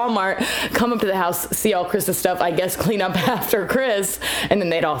at Walmart, come up to the house, see all Chris's stuff, I guess clean up after Chris, and then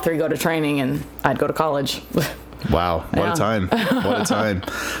they'd all 3 go to training, and I'd go to college. Wow, what a time. What a time.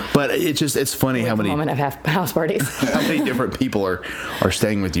 But it's funny how many moment of house parties. How many different people are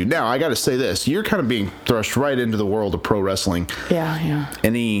staying with you. Now, I got to say this. You're kind of being thrust right into the world of pro wrestling. Yeah.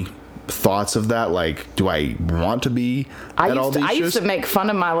 Any thoughts of that? Like, do I want to be at all these shows? I used to make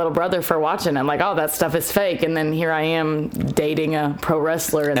fun of my little brother for watching it. Like, oh, that stuff is fake. And then here I am dating a pro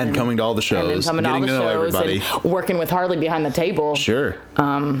wrestler. And coming to all the shows. And then coming to all the shows. Everybody. And working with Harley behind the table. Sure.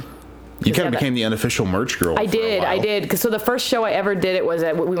 You kind of became the unofficial merch girl. I did. So the first show I ever did,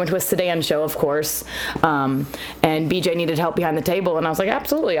 we went to a sedan show, of course, and BJ needed help behind the table, and I was like,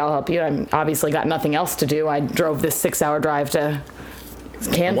 absolutely, I'll help you. I obviously got nothing else to do. I drove this 6-hour drive to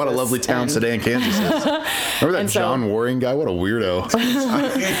Kansas. What a lovely town Sedan, Kansas is. Remember that John Waring guy? What a weirdo.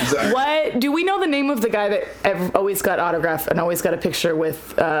 What? Do we know the name of the guy that always got autographed and always got a picture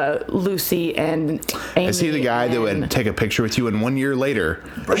with Lucy and Amy? Is he the guy that would take a picture with you and 1 year later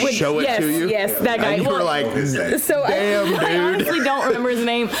show it to you? Yes, that guy. And you were like, so damn, dude. I honestly don't remember his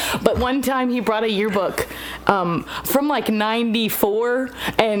name, but one time he brought a yearbook from like 94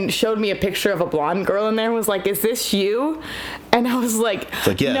 and showed me a picture of a blonde girl in there and was like, is this you? And I was like,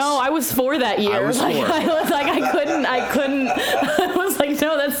 like, yes. No, I was 4 that year. I was 4. I was like, I couldn't. I was like,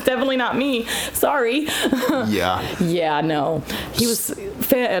 no, that's definitely not me. Sorry. Yeah. Yeah, no. He was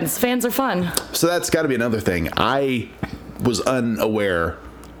fans. Fans are fun. So that's got to be another thing. I was unaware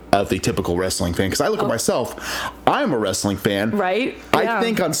of the typical wrestling fan, because I look at myself. I'm a wrestling fan. Right? I Yeah.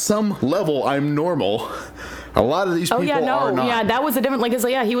 think on some level I'm normal. A lot of these people are not. Yeah, that was a different, like, it's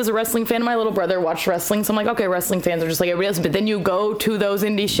like, yeah, he was a wrestling fan. My little brother watched wrestling, so I'm like, okay, wrestling fans are just like everybody else. But then you go to those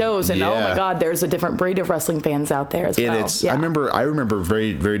indie shows, and oh Yeah. my God, there's a different breed of wrestling fans out there as And well. it's, Yeah. I remember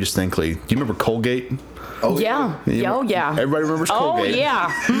very, very distinctly. Do you remember Colgate? Oh, Yeah. Oh, yeah. Everybody remembers Colgate. Oh,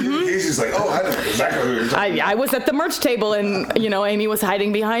 yeah. He's just like, oh, I know exactly who you're talking I was at the merch table, and, Amy was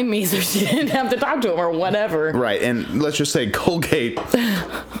hiding behind me, so she didn't have to talk to him or whatever. Right, and let's just say Colgate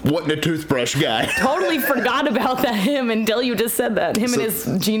wasn't a toothbrush guy. Totally forgot about him until you just said that. Him and his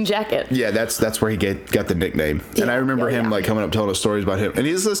jean jacket. Yeah, that's where he got the nickname. And I remember him like coming up telling us stories about him. And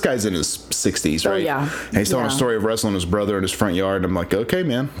this guy's in his 60s, right? Oh, yeah. And he's telling a Yeah. story of wrestling his brother in his front yard. And I'm like, okay,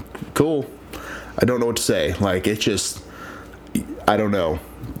 man, cool. I don't know what to say. Like, it's just, I don't know.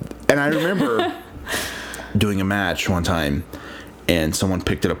 And I remember doing a match one time, and someone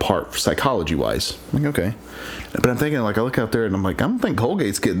picked it apart psychology-wise. I'm like, okay. But I'm thinking, like, I look out there, and I'm like, I don't think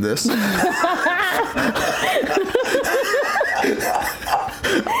Colgate's getting this.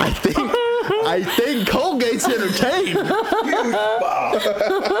 I think Colgate's entertained.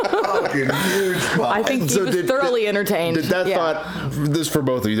 I think he was thoroughly entertained. Did that thought, this for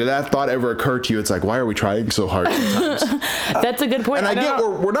both of you, did that thought ever occur to you? It's like, why are we trying so hard sometimes? That's a good point. And I get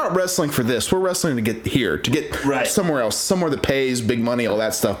we're not wrestling for this. We're wrestling to get here, to get somewhere else, somewhere that pays big money, all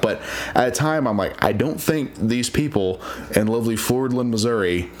that stuff. But at a time, I'm like, I don't think these people in lovely Fordland,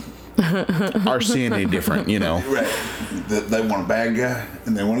 Missouri are seeing any different, Right. They want a bad guy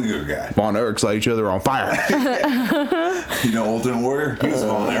and they want a good guy. Von Erich's light each other on fire. Ultimate Warrior? He was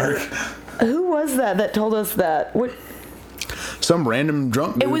Von Erich. Who was that told us that? What? Some random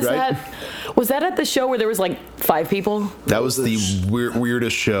drunk dude, It was right? Was that at the show where there was like 5 people? That was the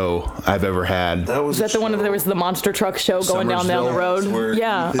weirdest show I've ever had. Was that the one where there was the monster truck show going down the road? Where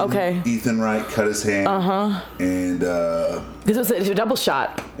Yeah, okay. Ethan Wright cut his hand. And Because it was a double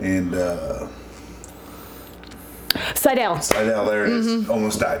shot. And Seidel. There it is.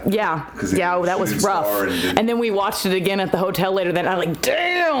 Almost died. Yeah. That was rough. And then we watched it again at the hotel later that night. I'm like,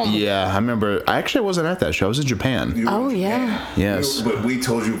 damn. Yeah, I remember. I actually wasn't at that show. I was in Japan. Oh, yeah. Yes. But we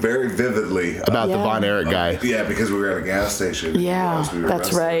told you very vividly about the Von Erich guy. Yeah, because we were at a gas station. Yeah,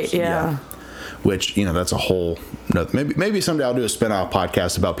 that's right. Yeah. Which, that's a whole. Maybe someday I'll do a spin-off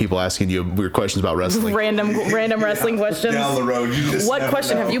podcast about people asking you weird questions about wrestling. Random wrestling questions. Down the road, you just What never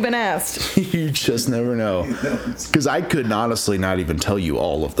question know. have you been asked? You just never know. Because I could honestly not even tell you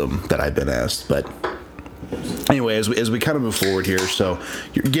all of them that I've been asked. But anyway, as we kind of move forward here, so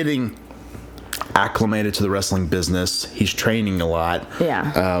you're getting acclimated to the wrestling business. He's training a lot.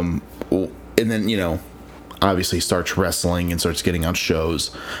 Yeah. And then, obviously starts wrestling and starts getting on shows.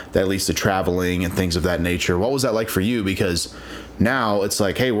 That leads to traveling and things of that nature. What was that like for you? Because now it's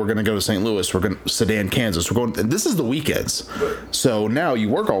like, hey, we're going to go to St. Louis. We're going to Sedan, Kansas. We're going, and this is the weekends. So now you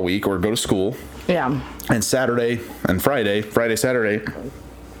work all week or go to school. Yeah. And Saturday and Friday, Saturday,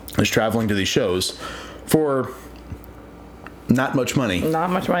 is traveling to these shows for not much money. Not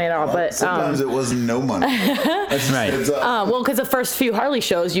much money at all, but sometimes it wasn't no money. That's right. Well, because the first few Harley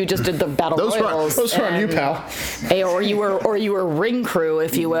shows, you just did the battle royals. Those were on you, pal. Or you were ring crew,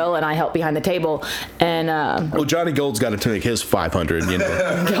 if you will, and I helped behind the table. And well, Johnny Gold's got to take his 500.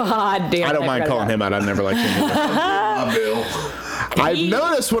 God damn. I don't mind calling him out. I've never liked him. Bill. I've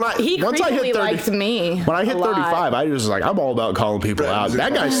noticed once I hit 30, liked me. When I hit 35, I was like, I'm all about calling people out.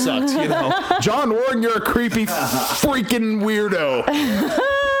 That guy sucked, John Warren, you're a creepy freaking weirdo.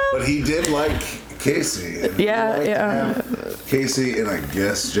 But he did like Casey. And Yeah, he liked to yeah. have Casey and I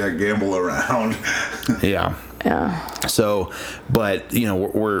guess Jack Gamble around. Yeah. Yeah. So, but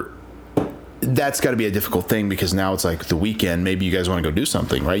we're that's got to be a difficult thing because now it's like the weekend. Maybe you guys want to go do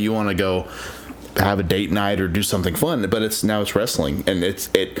something, right? You want to go have a date night or do something fun, but it's wrestling, and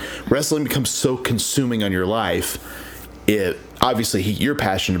wrestling becomes so consuming on your life. Obviously you're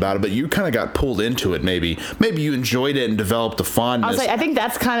passionate about it, but you kind of got pulled into it. Maybe you enjoyed it and developed a fondness. I think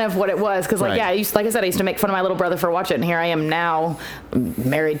that's kind of what it was, because Right. I used to make fun of my little brother for watching it, and here I am now,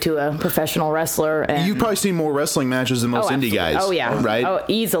 married to a professional wrestler. And You've probably seen more wrestling matches than most indie guys. Oh yeah, right? Oh,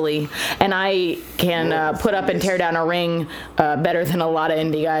 easily. And I can put up and tear down a ring better than a lot of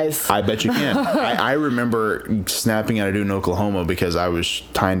indie guys. I bet you can. I remember snapping at a dude in Oklahoma because I was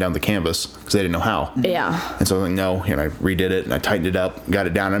tying down the canvas because they didn't know how. Yeah. And so I was like, no, I redid it and I tightened it up, got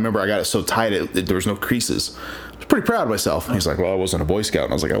it down. I remember I got it so tight there was no creases. I was pretty proud of myself. And he's like, well, I wasn't a Boy Scout.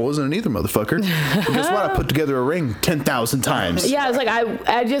 And I was like, I wasn't either, motherfucker. And guess what? I put together a ring 10,000 times. Yeah, I was like,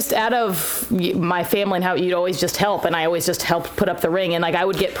 I just, out of my family and how you'd always just help, and I always just helped put up the ring, and like I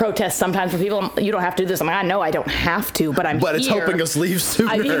would get protests sometimes from people, you don't have to do this. I'm like, I know I don't have to, but But it's here. helping us leave sooner.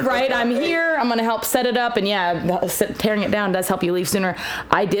 I mean, right, I'm here, I'm going to help set it up, and yeah, tearing it down does help you leave sooner.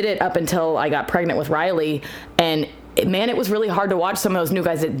 I did it up until I got pregnant with Riley, and man, it was really hard to watch some of those new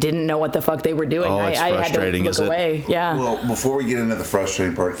guys that didn't know what the fuck they were doing. Oh, it's I frustrating, had to look away. Yeah. Well, before we get into the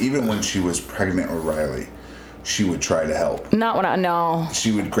frustrating part, even when she was pregnant with Riley, she would try to help. Not when no.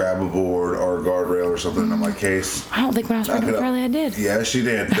 She would grab a board or a guardrail or something, and I'm like, Case. I don't think when I was pregnant with Riley I did. Yeah, she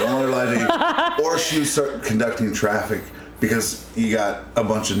did. Don't let her lie to you. Or she would start conducting traffic because you got a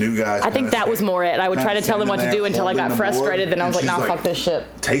bunch of new guys. I think that was more it. I would try to tell them what to do until I got frustrated, then I was like, nah, fuck this shit.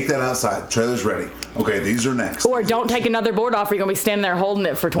 Take that outside. Trailer's ready. Okay, these are next. Or don't take another board off, or you're going to be standing there holding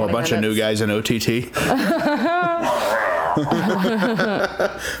it for 20 Or a bunch minutes. of new guys in OTT.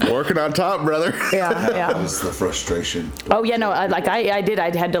 Working on top, brother. Yeah. That was the frustration. Oh, yeah, no, I did.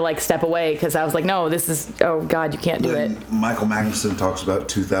 I had to, like, step away because I was like, no, this is, oh, God, you can't do it. Michael Magnuson talks about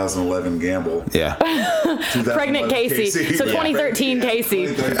 2011 Gamble. Yeah. Pregnant Casey. So 2013 Casey.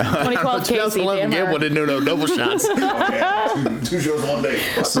 2012 Casey. 2011 Gamble didn't know no double shots. Two shows one day.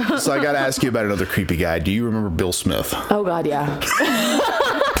 So I got to ask you about another creepy guy. Do you remember Bill Smith? Oh, God, yeah.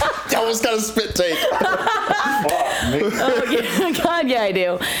 I almost got a spit take. Oh, yeah. God, yeah, I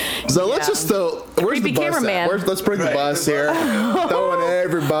do. So let's just throw. Where's Creepy the bus cameraman. at? Let's bring the bus here. Throwing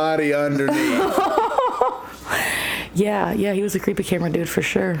everybody underneath. Yeah, he was a creepy camera dude for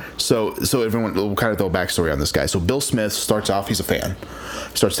sure. So everyone, we'll kind of throw a backstory on this guy. So Bill Smith starts off, he's a fan.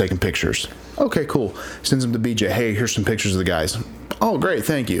 Starts taking pictures. Okay, cool. Sends them to BJ. Hey, here's some pictures of the guys. Oh, great,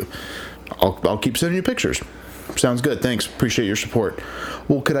 thank you. I'll keep sending you pictures. Sounds good, thanks. Appreciate your support.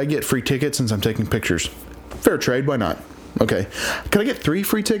 Well, could I get free tickets since I'm taking pictures? Fair trade, why not? Okay. Could I get 3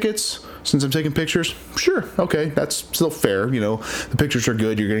 free tickets since I'm taking pictures? Sure. Okay, that's still fair. You know, the pictures are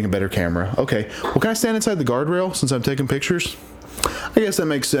good. You're getting a better camera. Okay. Well, can I stand inside the guardrail since I'm taking pictures? I guess that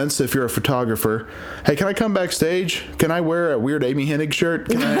makes sense if you're a photographer. Hey, can I come backstage? Can I wear a weird Amy Hennig shirt?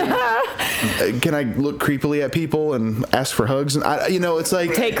 Can I look creepily at people and ask for hugs? And it's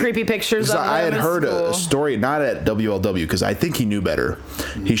like take creepy pictures of them. I had heard a story, not at WLW, because I think he knew better.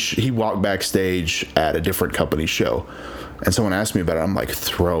 He walked backstage at a different company show, and someone asked me about it. I'm like,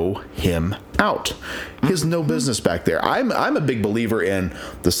 throw him out. He has no business back there. I'm a big believer in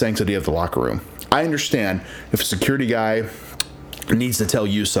the sanctity of the locker room. I understand if a security guy needs to tell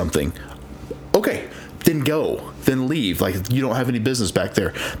you something, okay, then go, then leave. Like, you don't have any business back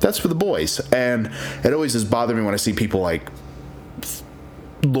there. That's for the boys. And it always has bothered me when I see people like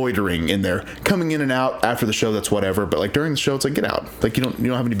loitering in there, coming in and out after the show. That's whatever. But like during the show, it's like, get out. Like you don't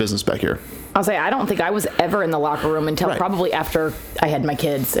have any business back here. I'll say I don't think I was ever in the locker room until probably after I had my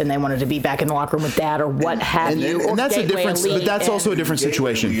kids and they wanted to be back in the locker room with dad or what have you. And that's a different. But that's also a different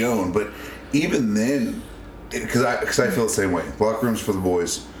situation. But even then, because I feel the same way. Locker rooms for the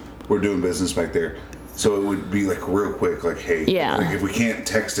boys. We're doing business back there. So it would be like real quick, like, hey, like if we can't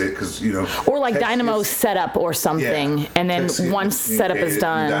text it, because or like Dynamo's setup or something, and then once setup is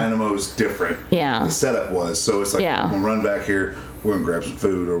done, Dynamo's different. Yeah, the setup was so it's like we'll run back here, we're gonna grab some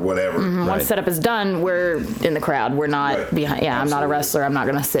food or whatever. Mm-hmm. Once setup is done, we're in the crowd. We're not behind. Yeah, absolutely. I'm not a wrestler. I'm not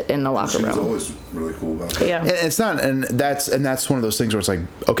gonna sit in the locker room. She's always really cool about that. Yeah, and it's not, and that's one of those things where it's like,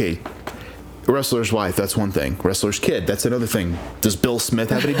 okay. Wrestler's wife, that's one thing. Wrestler's kid, that's another thing. Does Bill Smith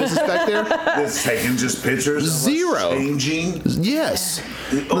have any business back there? It's taking just pictures. Zero. Changing. Yes.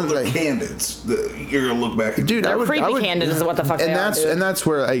 Oh, the candids. You're gonna look back. Dude, creepy candids is what the fuck they are. And that's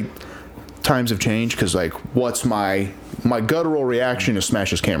where times have changed because like, what's my guttural reaction is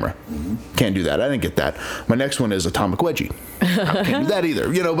smash his camera. Mm-hmm. Can't do that. I didn't get that. My next one is atomic wedgie. Can't do that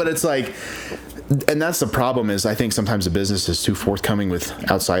either. But it's like. And that's the problem is I think sometimes the business is too forthcoming with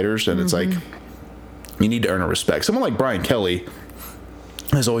outsiders, and it's like you need to earn a respect. Someone like Brian Kelly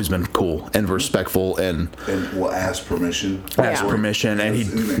has always been cool and respectful and will ask permission.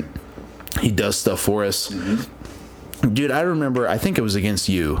 And he does stuff for us. Mm-hmm. Dude, I remember, I think it was against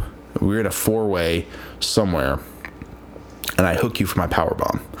you. We were in a 4-way somewhere, and I hook you for my power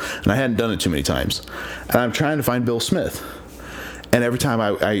bomb, and I hadn't done it too many times, and I'm trying to find Bill Smith. And every time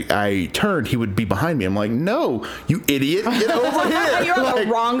I turned, he would be behind me. I'm like, no, you idiot, get over here. You're on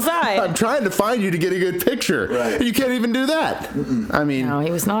the wrong side. I'm trying to find you to get a good picture. Right. And you can't even do that. Mm-mm. I mean. No, he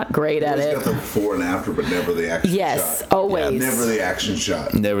was not great at it. He's got the before and after, but never the action shot. Yes, always. Yeah, never the action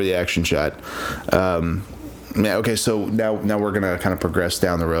shot. Never the action shot. Yeah, okay, so now we're gonna kind of progress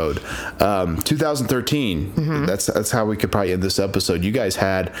down the road. 2013. Mm-hmm. That's how we could probably end this episode. You guys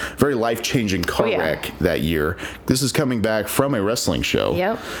had a very life-changing car wreck that year. This is coming back from a wrestling show.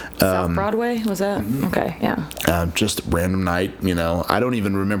 Yep. South Broadway was that? Okay, yeah. Just random night. I don't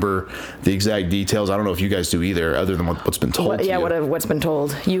even remember the exact details. I don't know if you guys do either, other than what's been told. To you. What's been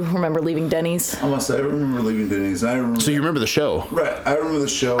told. You remember leaving Denny's? I must say, I remember leaving Denny's. So you remember the show? Right. I remember the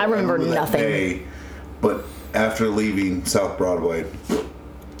show. I remember that nothing. day, but after leaving South Broadway,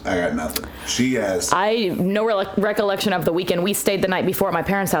 I got nothing. She has. I no recollection of the weekend. We stayed the night before at my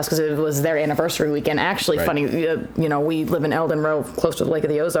parents' house because it was their anniversary weekend. Actually, funny, we live in Eldon Row, close to the Lake of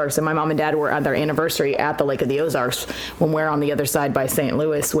the Ozarks, and my mom and dad were at their anniversary at the Lake of the Ozarks when we're on the other side by St.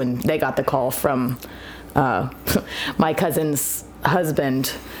 Louis when they got the call from my cousin's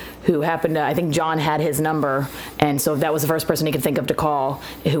husband, who happened to, I think John had his number, and so that was the first person he could think of to call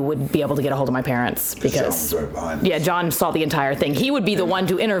who would be able to get a hold of my parents, because John was right behind us. John saw the entire thing. He would be the one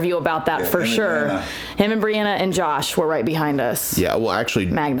to interview about that for sure. Him and Brianna and Josh were right behind us. Yeah, well, actually,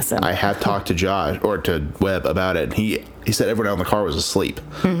 Magnuson. I have talked to Josh or to Webb about it. And he said everyone out in the car was asleep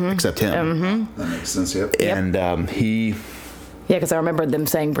except him. That makes sense. Yep. And he. Yeah, because I remember them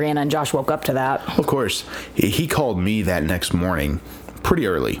saying Brianna and Josh woke up to that. Of course, he called me that next morning. Pretty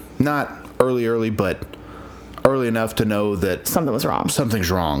early. Not early, but early enough to know that something was wrong. Something's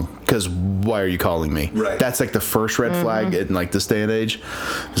wrong. Because why are you calling me? Right. That's like the first red flag in like this day and age.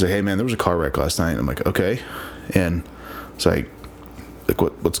 He's like, hey man, there was a car wreck last night. I'm like, okay. And it's like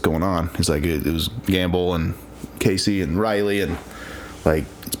what's going on? He's like, it was Gamble and Casey and Riley, and like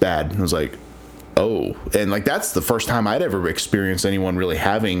it's bad. And I was like, oh. And like that's the first time I'd ever experienced anyone really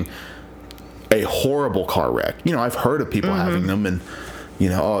having a horrible car wreck. I've heard of people having them, and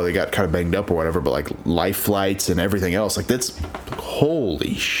they got kind of banged up or whatever, but like life flights and everything else, like that's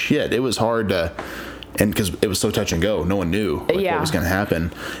holy shit. It was hard to, and because it was so touch and go, no one knew what was going to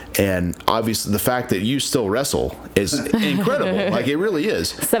happen. And obviously the fact that you still wrestle is incredible. Like it really is.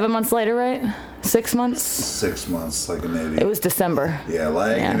 7 months later, right? 6 months? 6 months, like an idiot. It was December. Yeah,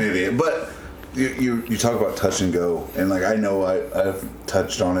 like an idiot. But you talk about touch and go, and like I know I've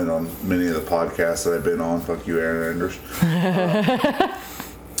touched on it on many of the podcasts that I've been on. Fuck you, Aaron Anders.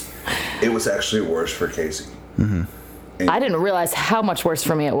 It was actually worse for Casey. I didn't realize how much worse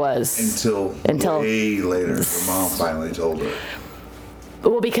for me it was until way later. Her mom finally told her.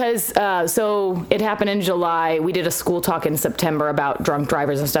 Well, because so it happened in July. We did a school talk in September about drunk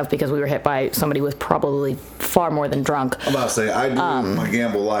drivers and stuff because we were hit by somebody with probably far more than drunk. I'm about to say I do my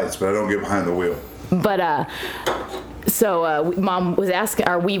Gamble lights, but I don't get behind the wheel. But so Mom was asking,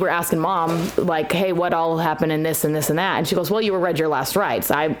 or we were asking Mom, like, hey, what all happened in this and this and that? And she goes, well, you were read your last rites.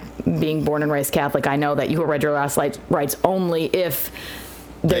 I, being born and raised Catholic, I know that you were read your last rites only if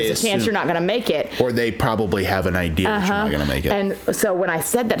there's a chance you're not going to make it. Or they probably have an idea that you're not going to make it. And so when I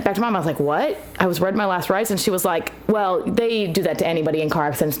said that back to Mom, I was like, what? I was read my last rites? And she was like, well, they do that to anybody in car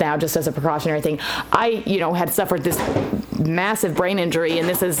accidents now just as a precautionary thing. I, had suffered this massive brain injury, and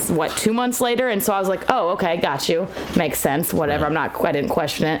this is, 2 months later? And so I was like, oh, okay, got you. Makes sense, whatever. I didn't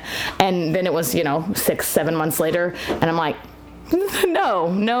question it. And then it was, 6-7 months later, and I'm like,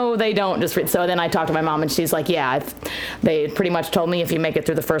 no, they don't. So then I talked to my mom, and she's like, yeah, they pretty much told me if you make it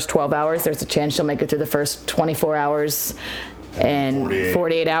through the first 12 hours, there's a chance you'll make it through the first 24 hours and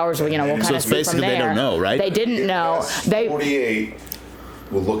 48 hours. We'll kind of see from there. They don't know, right? They didn't know. Yes, 48.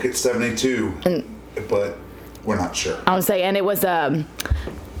 We'll look at 72, but we're not sure. I would say, and it was, I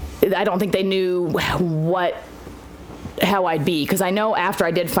don't think they knew how I'd be, because I know after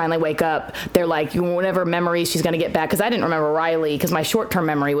I did finally wake up, they're like, whatever memories she's going to get back, because I didn't remember Riley, because my short-term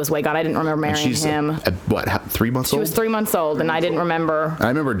memory was way gone. I didn't remember marrying him. 3 months old? She was 3 months old, and I didn't remember. I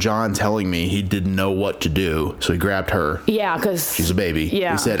remember John telling me he didn't know what to do, so he grabbed her. Yeah, because she's a baby.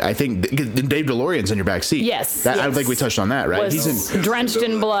 Yeah. He said, I think Dave DeLorean's in your back seat. Yes. I don't think we touched on that, right? He's drenched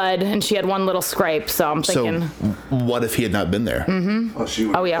in blood, and she had one little scrape, so I'm thinking. So what if he had not been there? Mm-hmm. Well, she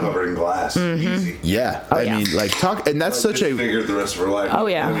was covered in glass. Mm-hmm. Easy. Yeah. I mean, talk, and that's such a. Figured the rest of her life. Oh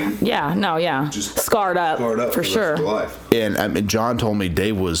yeah. Just scarred up for sure. And John told me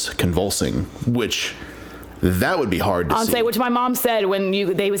Dave was convulsing, which that would be hard to see. Which my mom said when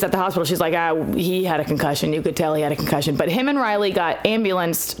they was at the hospital, she's like, he had a concussion. You could tell he had a concussion. But him and Riley got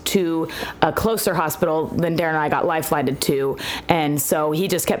ambulanced to a closer hospital than Darren and I got life-flighted to. And so he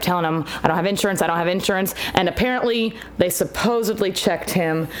just kept telling them, I don't have insurance. And apparently they supposedly checked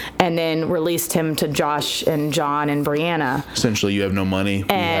him and then released him to Josh and John and Brianna. Essentially, you have no money, you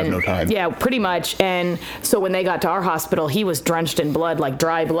have no time. Yeah, pretty much. And so when they got to our hospital, he was drenched in blood, like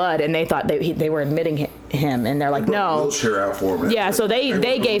dry blood, and they thought they were admitting him, and they're like, no. Wheelchair out for him. Yeah, so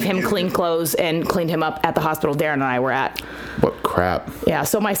they gave him clean clothes and cleaned him up at the hospital Darren and I were at. What crap? Yeah,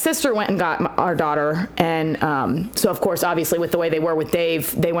 so my sister went and got our daughter, and so of course, obviously, with the way they were with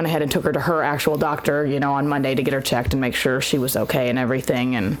Dave, they went ahead and took her to her actual doctor, on Monday to get her checked and make sure she was okay and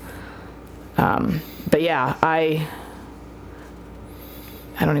everything. And but yeah, I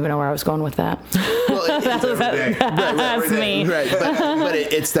don't even know where I was going with that. Well, That's me. Right, but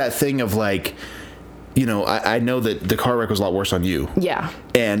it's that thing of like, I know that the car wreck was a lot worse on you. Yeah.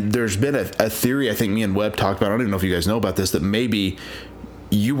 And there's been a theory, I think me and Webb talked about, I don't even know if you guys know about this, that maybe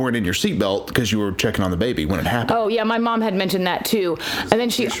you weren't in your seatbelt because you were checking on the baby when it happened. Oh, yeah, my mom had mentioned that too. And then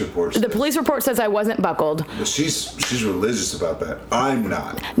the police report says I wasn't buckled. But she's religious about that. I'm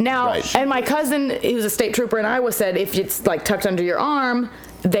not. Now, Right. And my cousin, who's a state trooper in Iowa, said if it's like tucked under your arm,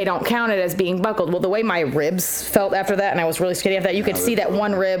 they don't count it as being buckled. Well, the way my ribs felt after that, and I was really skinny after that, you could see that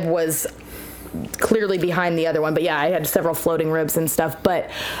one rib was clearly behind the other one. But yeah, I had several floating ribs and stuff.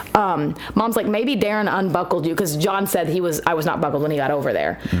 But Mom's like, maybe Darren unbuckled you, because John said I was not buckled when he got over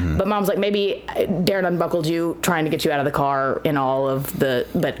there. Mm-hmm. But Mom's like, maybe Darren unbuckled you trying to get you out of the car in all of the.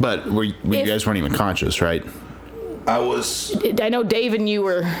 But you guys weren't even conscious, right? I know Dave and you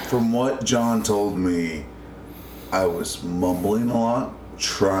were. From what John told me, I was mumbling a lot,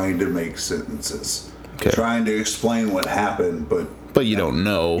 trying to make sentences, trying to explain what happened, but you don't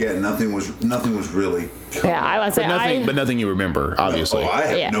know. Yeah, nothing was really. Yeah, I would say but nothing you remember, obviously. I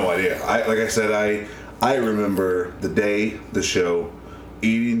have no idea. Like I said, I remember the day, the show,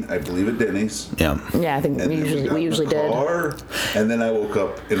 eating, I believe, at Denny's. Yeah. Yeah, I think we usually did. And then I woke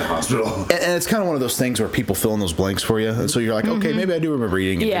up in the hospital. And it's kind of one of those things where people fill in those blanks for you, and so you're like, okay, maybe I do remember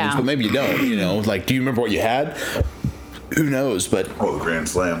eating at Denny's, but maybe you don't. Like, do you remember what you had? Who knows? But the Grand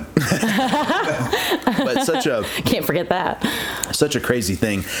Slam. But can't forget that. Such a crazy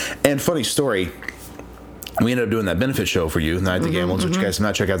thing. And funny story, we ended up doing that benefit show for you, Night of the Gamblers, which you guys have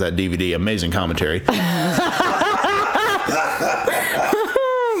not checked out that DVD. Amazing commentary.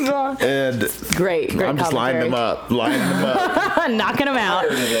 And great I'm just lining them up, knocking them out.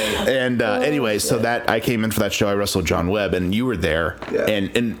 And anyway, so that I came in for that show. I wrestled John Webb, and you were there,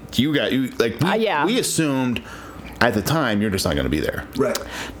 and we assumed at the time you're just not going to be there, right?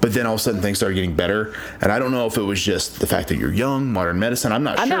 But then all of a sudden things started getting better, and I don't know if it was just the fact that you're young, modern medicine. I'm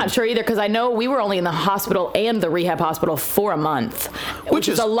not sure either, because I know we were only in the hospital and the rehab hospital for a month, which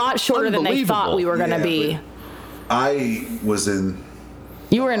is a lot shorter than they thought we were going to be. I was in.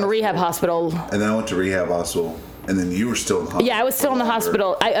 You were in rehab hospital. And then I went to rehab hospital. And then you were still in the hospital. Yeah, I was still in the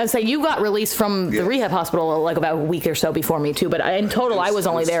hospital. I say you got released from the rehab hospital like about a week or so before me too. But in total, I was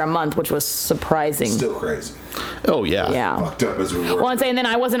only there a month, which was surprising. Still crazy. Oh yeah. Yeah. Fucked up as we were. Well, and then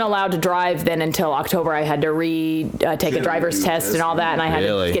I wasn't allowed to drive then until October. I had to take a driver's test and all that, and I had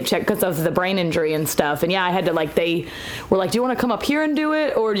to get checked because of the brain injury and stuff. And yeah, I had to they were like, "Do you want to come up here and do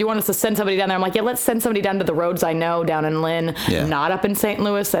it, or do you want us to send somebody down there?" I'm like, "Yeah, let's send somebody down to the roads I know down in Lynn, not up in St.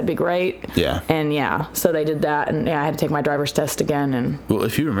 Louis. That'd be great." Yeah. And so they did that, and I had to take my driver's test again. And well,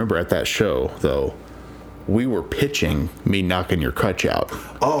 if you remember at that show though, we were pitching me knocking your crutch out.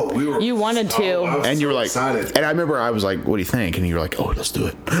 Oh, we were. You wanted to, and you were like, excited. And I remember I was like, "What do you think?" And you were like, "Oh, let's do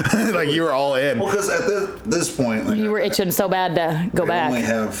it." Like you were all in. Well, because at this point, you were itching so bad to go back. I only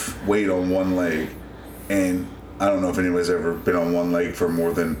have weight on one leg, and I don't know if anybody's ever been on one leg for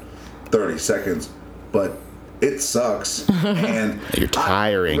more than 30 seconds, but it sucks. And you're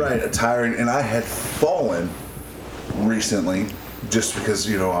tiring. Tiring. And I had fallen recently, just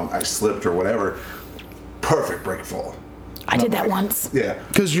because I slipped or whatever. Perfect break fall. I did that once. Yeah.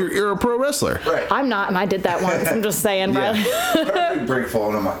 Because you're a pro wrestler. Right. I'm not, and I did that once. I'm just saying, Riley. Perfect break fall,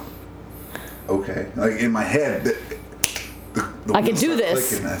 and I'm like, okay. Like in my head, the I can do this.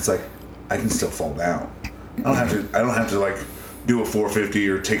 Clicking, and it's like, I can still fall down. I don't have to like do a 450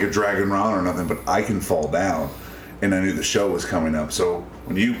 or take a dragon run or nothing, but I can fall down. And I knew the show was coming up, so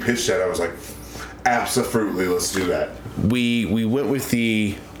when you pitched that, I was like, absolutely, let's do that. We went with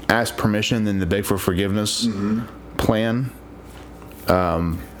the ask permission and the beg for forgiveness plan.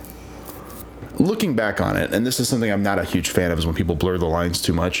 Looking back on it, and this is something I'm not a huge fan of, is when people blur the lines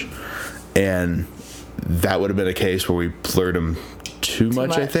too much, and that would have been a case where we blurred them too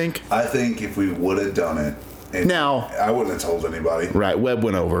much. I think if we would have done it, now I wouldn't have told anybody. Right, Webb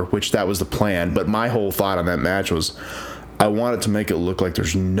went over, which that was the plan, but my whole thought on that match was I wanted to make it look like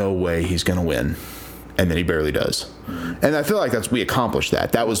there's no way he's going to win. And then he barely does. And I feel like we accomplished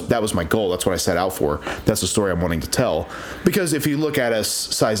that. That was my goal. That's what I set out for. That's the story I'm wanting to tell. Because if you look at us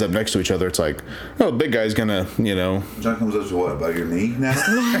sized up next to each other, it's like, oh, the big guy's gonna, John comes up to what, about your knee now?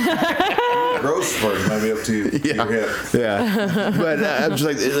 Growth spurt might be up to your hip. Yeah. But I'm just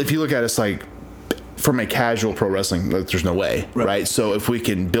like, if you look at us like from a casual pro wrestling, like, there's no way, right? So if we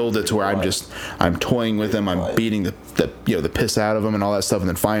can build it to where I'm toying with him, I'm beating the piss out of him and all that stuff, and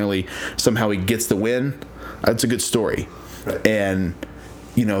then finally somehow he gets the win, that's a good story. Right. And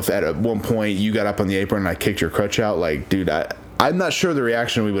if at one point you got up on the apron and I kicked your crutch out, like, dude, I'm not sure the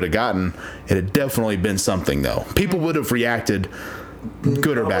reaction we would have gotten. It had definitely been something, though. People would have reacted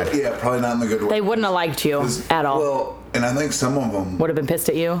good or bad. Yeah, probably not in the good way. They wouldn't have liked you at all. Well, and I think some of them would have been pissed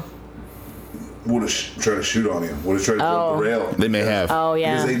at you. Would have tried to shoot on him. Would have tried to throw up the rail. They may have. Oh,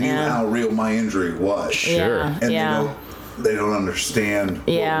 yeah. Because they knew how real my injury was. Sure. And they don't understand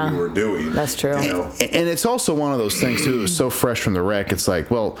what we were doing. That's true. And it's also one of those things, too, that was so fresh from the wreck. It's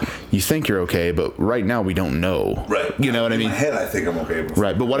like, well, you think you're okay, but right now we don't know. Right. You know what I mean? In my head, I think I'm okay.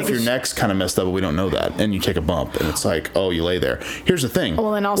 Right. But what if your neck's kind of messed up, but we don't know that, and you take a bump, and it's like, oh, you lay there. Here's the thing.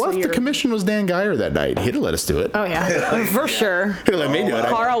 Well, and also what if the commission was Dan Geyer that night? He'd have let us do it. Oh, yeah. For sure. He'd have let me do it.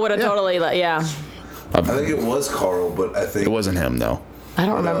 Carl would have totally let, I think it was Carl, but I think... It wasn't him, though. I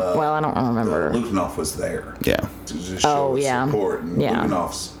don't remember. Well, I don't remember. Lukenhoff was there. Yeah. To just show support. And yeah.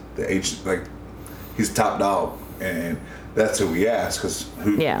 Lukenhoff's he's top dog, and that's who we asked because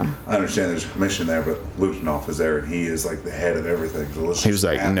I understand there's a commission there, but Lukenhoff is there, and he is like the head of everything. So he was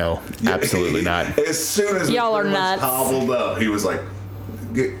like, no, absolutely not. As soon as y'all are nuts, hobbled up, he was like,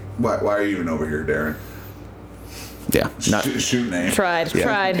 why are you even over here, Darren? Yeah, shoot name. Tried.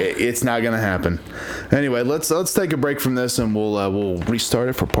 It's not gonna happen. Anyway, let's take a break from this, and we'll restart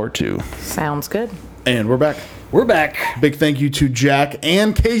it for part 2. Sounds good. And we're back. We're back. Big thank you to Jack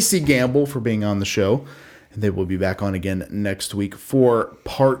and Casey Gamble for being on the show, and they will be back on again next week for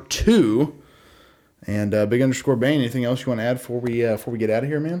part 2. And Big _ Bane. Anything else you want to add before we get out of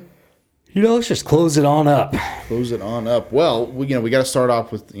here, man? Let's just close it on up. Close it on up. Well, we got to start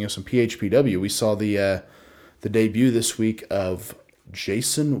off with some PHPW. We saw the debut this week of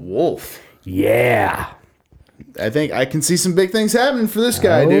Jason Wolf. Yeah. I think I can see some big things happening for this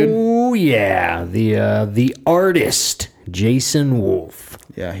guy, dude. Oh, yeah. The artist, Jason Wolf.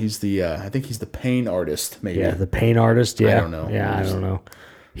 Yeah, he's I think he's the pain artist, maybe. Yeah, the pain artist, yeah. I don't know. Yeah, I don't know.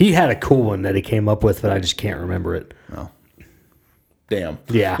 He had a cool one that he came up with, but I just can't remember it. Oh. Damn.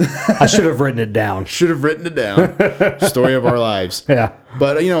 Yeah. I should have written it down. Story of our lives. Yeah.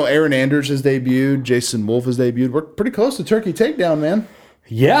 But, Aaron Anders has debuted. Jason Wolf has debuted. We're pretty close to Turkey Takedown, man.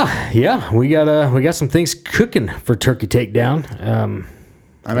 Yeah. We got some things cooking for Turkey Takedown.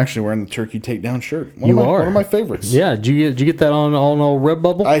 I'm actually wearing the Turkey Takedown shirt. One of my favorites. Yeah. Did you get that on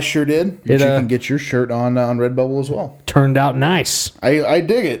Redbubble? I sure did. You can get your shirt on Redbubble as well. Turned out nice. I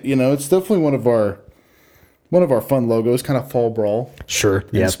dig it. It's definitely one of our fun logos, kind of fall brawl. Sure.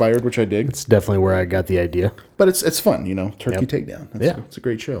 Inspired, which I dig. It's definitely where I got the idea. But it's fun, Turkey Takedown. It's a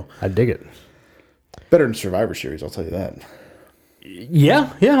great show. I dig it. Better than Survivor Series, I'll tell you that.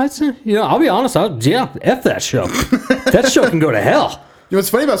 Yeah. I'd say, I'll be honest. F that show. That show can go to hell. What's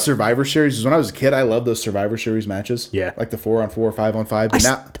funny about Survivor Series is when I was a kid, I loved those Survivor Series matches. Yeah. Like the 4-on-4, 5-on-5.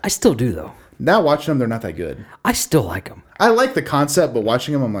 But I still do, though. Now watching them, they're not that good. I still like them. I like the concept, but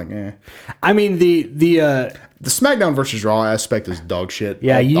watching them, I'm like, eh. I mean, the SmackDown versus Raw aspect is dog shit.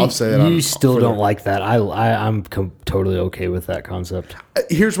 Yeah, I'll say that. You still don't like that. I'm totally okay with that concept.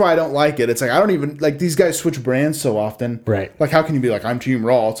 Here's why I don't like it. It's like I don't even like these guys switch brands so often. Right. Like how can you be like I'm Team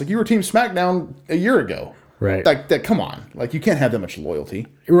Raw? It's like you were Team SmackDown a year ago. Right. Like that. Come on. Like you can't have that much loyalty.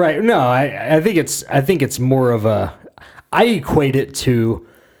 Right. No, I think it's more of a. I equate it to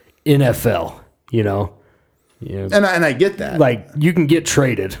NFL. And I get that. Like you can get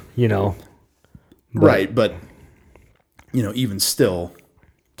traded. Right, but even still,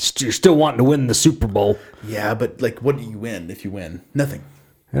 you're still wanting to win the Super Bowl. Yeah, but like, what do you win if you win? Nothing.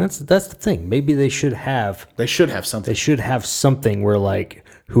 That's the thing. Maybe they should have. They should have something. They should have something where like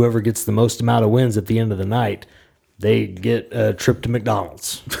whoever gets the most amount of wins at the end of the night, they get a trip to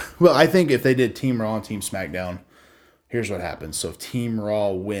McDonald's. Well, I think if they did Team Raw and Team SmackDown, here's what happens. So if Team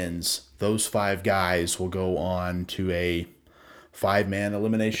Raw wins, those 5 guys will go on to a 5-man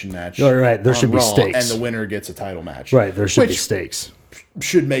elimination match. Oh, right. There should be stakes. And the winner gets a title match. Right. There should be stakes.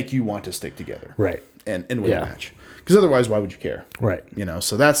 Should make you want to stick together. Right. And win the match. Because otherwise, why would you care? Right.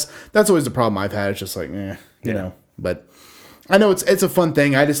 So that's always the problem I've had. It's just like, you know. But I know it's a fun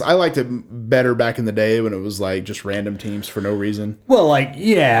thing. I liked it better back in the day when it was like just random teams for no reason. Well, like,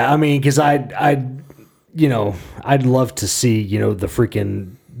 yeah. I mean, because I'd love to see,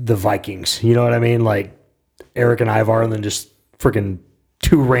 the Vikings. You know what I mean? Like Eric and Ivar, and then just freaking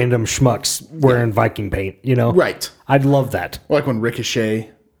 2 random schmucks wearing Viking paint, Right. I'd love that. Like when Ricochet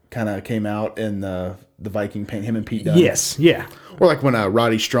kind of came out in the Viking paint, him and Pete Dunne. Yes, yeah. Or like when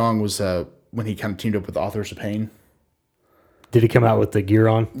Roddy Strong was, when he kind of teamed up with Authors of Pain. Did he come out with the gear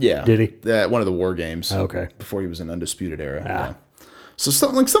on? Yeah. Did he? One of the War Games. Okay. Before he was in Undisputed Era. Yeah. So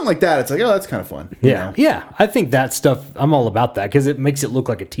something like that. It's like, oh, that's kind of fun. you Yeah. know? Yeah. I think that stuff, I'm all about that because it makes it look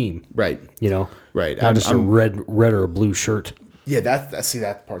like a team. Right. You know? Right. Not just a red or a blue shirt. Yeah,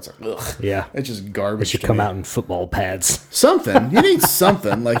 that part's like, ugh. Yeah. It's just garbage. It should to come me. out in football pads. Something. You need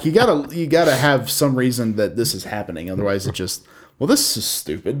something. Like you gotta have some reason that this is happening. Otherwise, it just, well, this is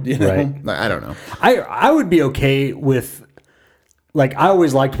stupid. You know? Right. I don't know. I would be okay with, like, I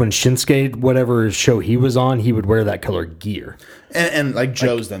always liked when Shinsuke, whatever show he was on, he would wear that color gear. And like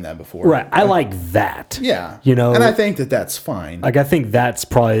Joe's done that before. Right. I like that. Yeah. You know? And I think that's fine. Like, I think that's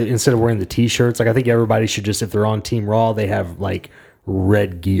probably, instead of wearing the T-shirts, like, I think everybody should just, if they're on Team Raw, they have, like,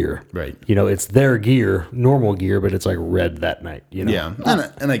 red gear. Right. You know, it's their gear, normal gear, but it's, like, red that night, you know?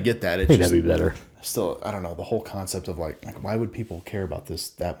 Yeah. And I get that. I It's think just that'd be better. still, I don't know, the whole concept of like why would people care about this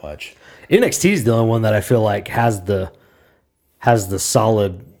that much? NXT is the only one that I feel like has the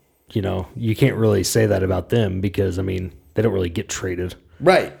solid, you know, you can't really say that about them because, I mean, they don't really get traded.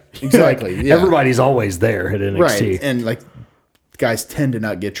 Right. Exactly. Like, yeah. Everybody's always there at NXT. Right. And like guys tend to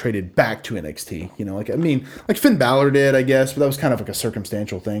not get traded back to NXT. You know, like I mean, like Finn Balor did, I guess, but that was kind of like a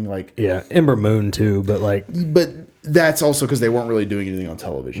circumstantial thing. Like Yeah, Ember Moon too, but like, but that's also because they weren't really doing anything on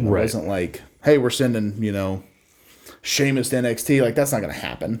television. It Right. wasn't like, hey, we're sending, you know, Sheamus to NXT. Like that's not gonna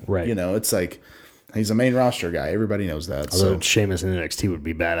happen. Right. You know, it's like he's a main roster guy. Everybody knows that. although So Sheamus in NXT would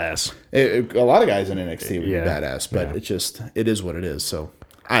be badass. a lot of guys in NXT would Yeah. be badass, but Yeah. it is what it is. So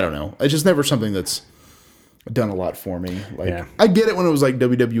I don't know. It's just never something that's done a lot for me. Like Yeah. I get it when it was like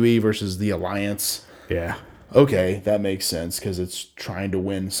WWE versus the Alliance. Yeah. Okay, that makes sense because it's trying to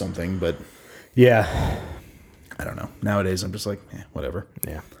win something. But Yeah. I don't know. Nowadays, I'm just like, whatever.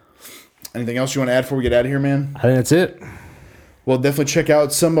 Yeah. Anything else you want to add before we get out of here, man? I think that's it. Well, definitely check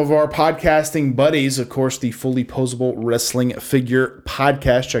out some of our podcasting buddies. Of course, the Fully Posable Wrestling Figure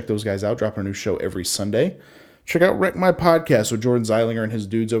Podcast. Check those guys out. Dropping a new show every Sunday. Check out Wreck My Podcast with Jordan Zeilinger and his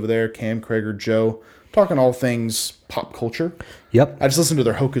dudes over there, Cam, Krager, Joe, talking all things pop culture. Yep. I just listened to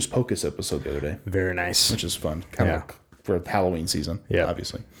their Hocus Pocus episode the other day, Very nice. which is fun. Kind Yeah. of like for Halloween season, Yeah.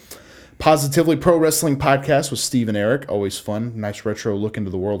 obviously. Positively Pro Wrestling Podcast with Steve and Eric. Always fun. Nice retro look into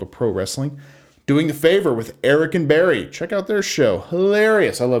the world of pro wrestling. Doing the Favor with Eric and Barry. Check out their show.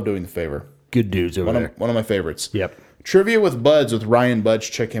 Hilarious. I love Doing the Favor. Good dudes over there. One of my favorites. Yep. Trivia with Buds with Ryan Budge.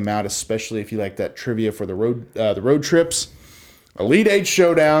 Check him out, especially if you like that trivia for the road trips. Elite Eight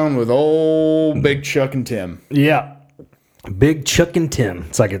Showdown with old Big Chuck and Tim. Yeah. Big Chuck and Tim.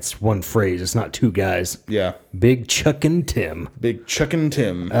 It's like it's one phrase. It's not two guys. Yeah, Big Chuck and Tim. Big Chuck and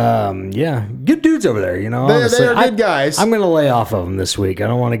Tim. Yeah. Good dudes over there, you know. They honestly. are good guys. I'm going to lay off of them this week. I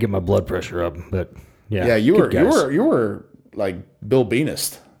don't want to get my blood pressure up, but yeah. yeah, you good guys. were like Bill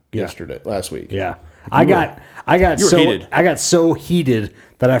Beanist last week. Yeah. I got you were heated. I got so heated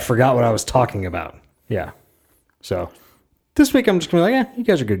that I forgot what I was talking about. Yeah. So this week I'm just gonna be like, you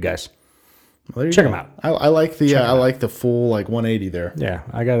guys are good guys. Well, there you Check go. them out. I like the I like the full like 180 there. Yeah.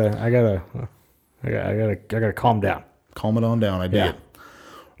 I gotta calm down. Calm it on down. I dig Yeah. it.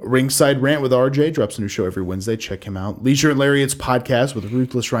 Ringside Rant with RJ drops a new show every Wednesday. Check him out. Leisure and Lariat's podcast with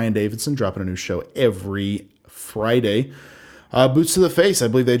Ruthless Ryan Davidson dropping a new show every Friday. Boots to the Face, I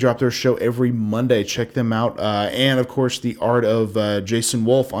believe they drop their show every Monday. Check them out. And, of course, The Art of Jason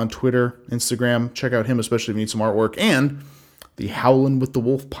Wolf on Twitter, Instagram. Check out him, especially if you need some artwork. And the Howlin' with the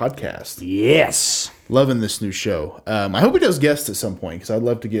Wolf podcast. Yes. Loving this new show. I hope he does guests at some point because I'd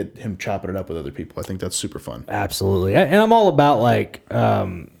love to get him chopping it up with other people. I think that's super fun. Absolutely. And I'm all about like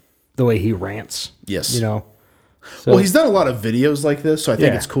the way he rants. Yes. You know. So, Well, he's done a lot of videos like this, so I think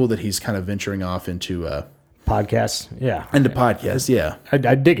Yeah. it's cool that he's kind of venturing off into podcasts. Yeah. podcasts. Yeah.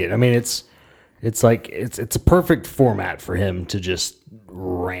 I dig it. I mean, it's like it's a perfect format for him to just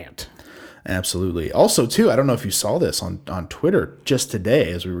rant. Absolutely. Also, too, I don't know if you saw this on Twitter just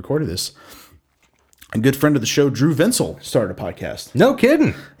today as we recorded this. A good friend of the show, Drew Vinsel, started a podcast. No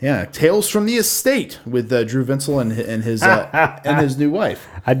kidding. Yeah, Tales from the Estate with Drew Vinsel and his and his new wife.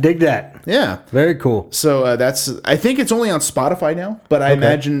 I dig that. Yeah, Very cool. so I think it's only on Spotify now, but I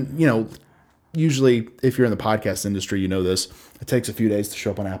imagine usually if you're in the podcast industry, you know this. It takes a few days to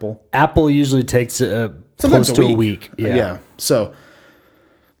show up on Apple. Apple usually takes Sometimes close to a week. Yeah. So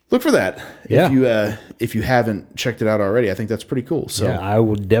look for that. Yeah. If you haven't checked it out already, I think that's pretty cool. So Yeah, I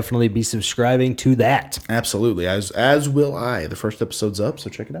will definitely be subscribing to that. absolutely, as will I. The first episode's up, so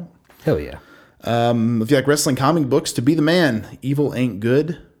check it out. Hell yeah. If you like wrestling comic books, To Be the Man, Evil Ain't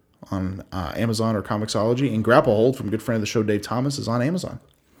Good on Amazon or Comixology, and Grapple Hold from good friend of the show Dave Thomas is on Amazon.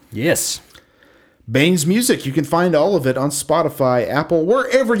 Yes. Bane's Music, you can find all of it on Spotify, Apple,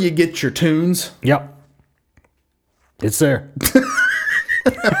 wherever you get your tunes. Yep. It's there.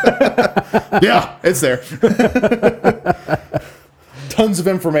 Yeah, it's there. Tons of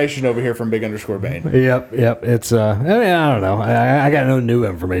information over here from Big_Bane. Yep. It's I don't know. I got no new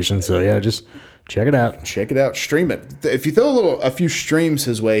information, so yeah, just check it out. Check it out. Stream it. If you throw a few streams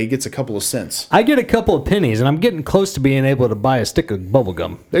his way, he gets a couple of cents. I get a couple of pennies, and I'm getting close to being able to buy a stick of bubble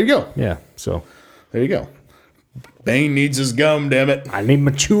gum. There you go. Yeah, so There you go. Bane needs his gum, damn it. I need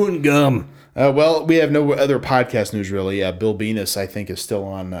my chewing gum. Well, we have no other podcast news, really. Bill Venus, I think, is still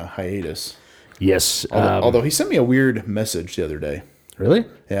on hiatus. Yes. Although he sent me a weird message the other day. Really?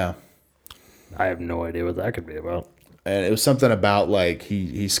 Yeah. I have no idea what that could be about. And it was something about, like,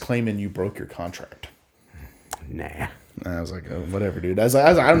 he's claiming you broke your contract. Nah. And I was like, oh, whatever, dude. I was like,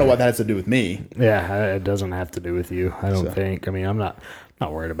 I don't know what that has to do with me. Yeah, it doesn't have to do with you. I don't think. I mean, I'm not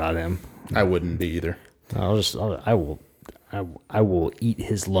worried about him. I wouldn't be either. I will eat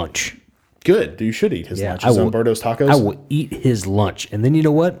his lunch. Good. You should eat his lunch. I will, Umberto's Tacos? I will eat his lunch. And then you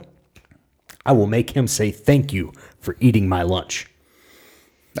know what? I will make him say thank you for eating my lunch.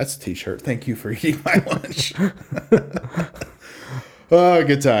 That's a t-shirt. Thank you for eating my lunch. Oh,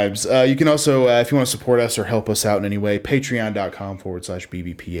 good times. You can also, if you want to support us or help us out in any way,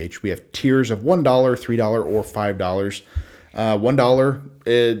 patreon.com/BBPH. We have tiers of $1, $3, or $5. $1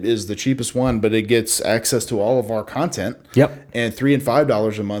 is the cheapest one, but it gets access to all of our content. Yep. And $3 and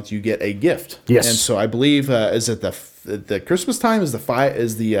 $5 a month, you get a gift. Yes. And so I believe is it the Christmas time is the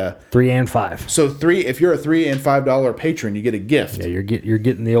 3 and 5. So if you're a $3 and $5 patron, you get a gift. Yeah, you're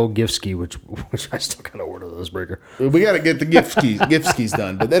getting the old gift ski, which I still gotta order those, Breaker. We got to get the gift skis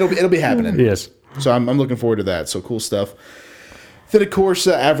done, but it'll be happening. Yes. So I'm looking forward to that. So cool stuff. Then, of course,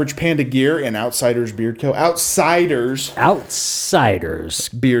 Average Panda Gear and Outsiders Beard Co. Outsiders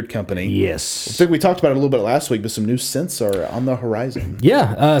Beard Company. Yes. I think we talked about it a little bit last week, but some new scents are on the horizon.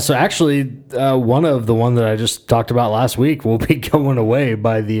 Yeah. So actually, one that I just talked about last week will be going away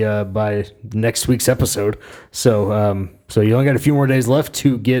by next week's episode. So you only got a few more days left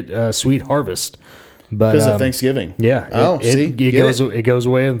to get Sweet Harvest. But because of Thanksgiving. Yeah. It goes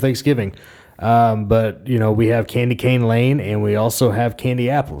away on Thanksgiving. But we have Candy Cane Lane and we also have Candy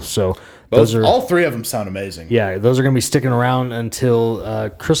Apple. So all three of them sound amazing. Yeah, those are going to be sticking around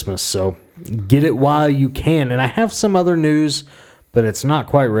until Christmas. So get it while you can. And I have some other news, but it's not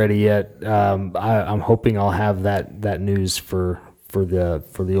quite ready yet. I'm hoping I'll have that news for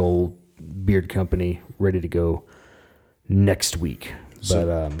the old beard company ready to go next week.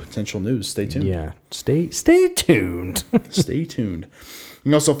 But potential news. Stay tuned. Yeah, stay tuned. Stay tuned. You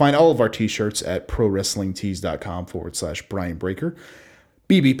can also find all of our t-shirts at prowrestlingtees.com/Brian Breaker,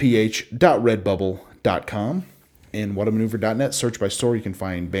 bbph.redbubble.com, and whatamaneuver.net. Search by store. You can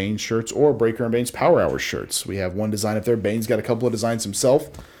find Bane shirts or Breaker and Bane's Power Hour shirts. We have one design up there. Bane's got a couple of designs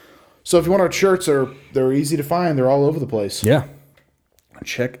himself. So if you want our shirts, they're easy to find. They're all over the place. Yeah.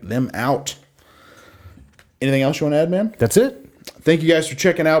 Check them out. Anything else you want to add, man? That's it. Thank you guys for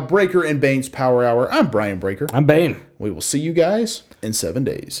checking out Breaker and Bane's Power Hour. I'm Brian Breaker. I'm Bane. We will see you guys in 7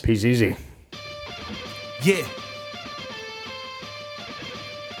 days. Peace easy. Yeah.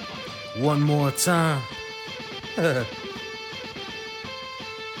 One more time.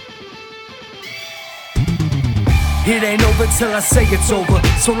 It ain't over till I say it's over.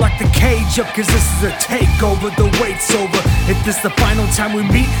 So lock the cage up, cause this is a takeover. The wait's over. If this the final time we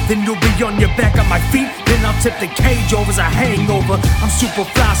meet, then you'll be on your back on my feet. Then I'll tip the cage over as a hangover. I'm super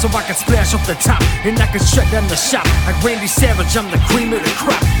fly, so I can splash off the top. And I can shut down the shop. Like Randy Savage, I'm the cream of the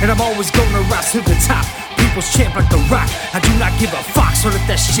crop. And I'm always gonna rise to the top. People's champ like The Rock. I do not give a fuck, so let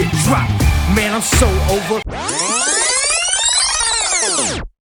that shit drop. Man, I'm so over.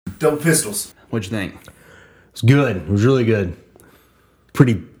 Double pistols. What'd you think? It's good. It was really good.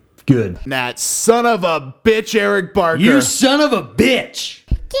 Pretty good. That son of a bitch, Eric Barker. You son of a bitch.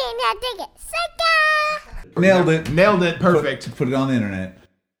 Can I dig it? Psycho! Nailed it. Nailed it. Perfect. Put it on the internet.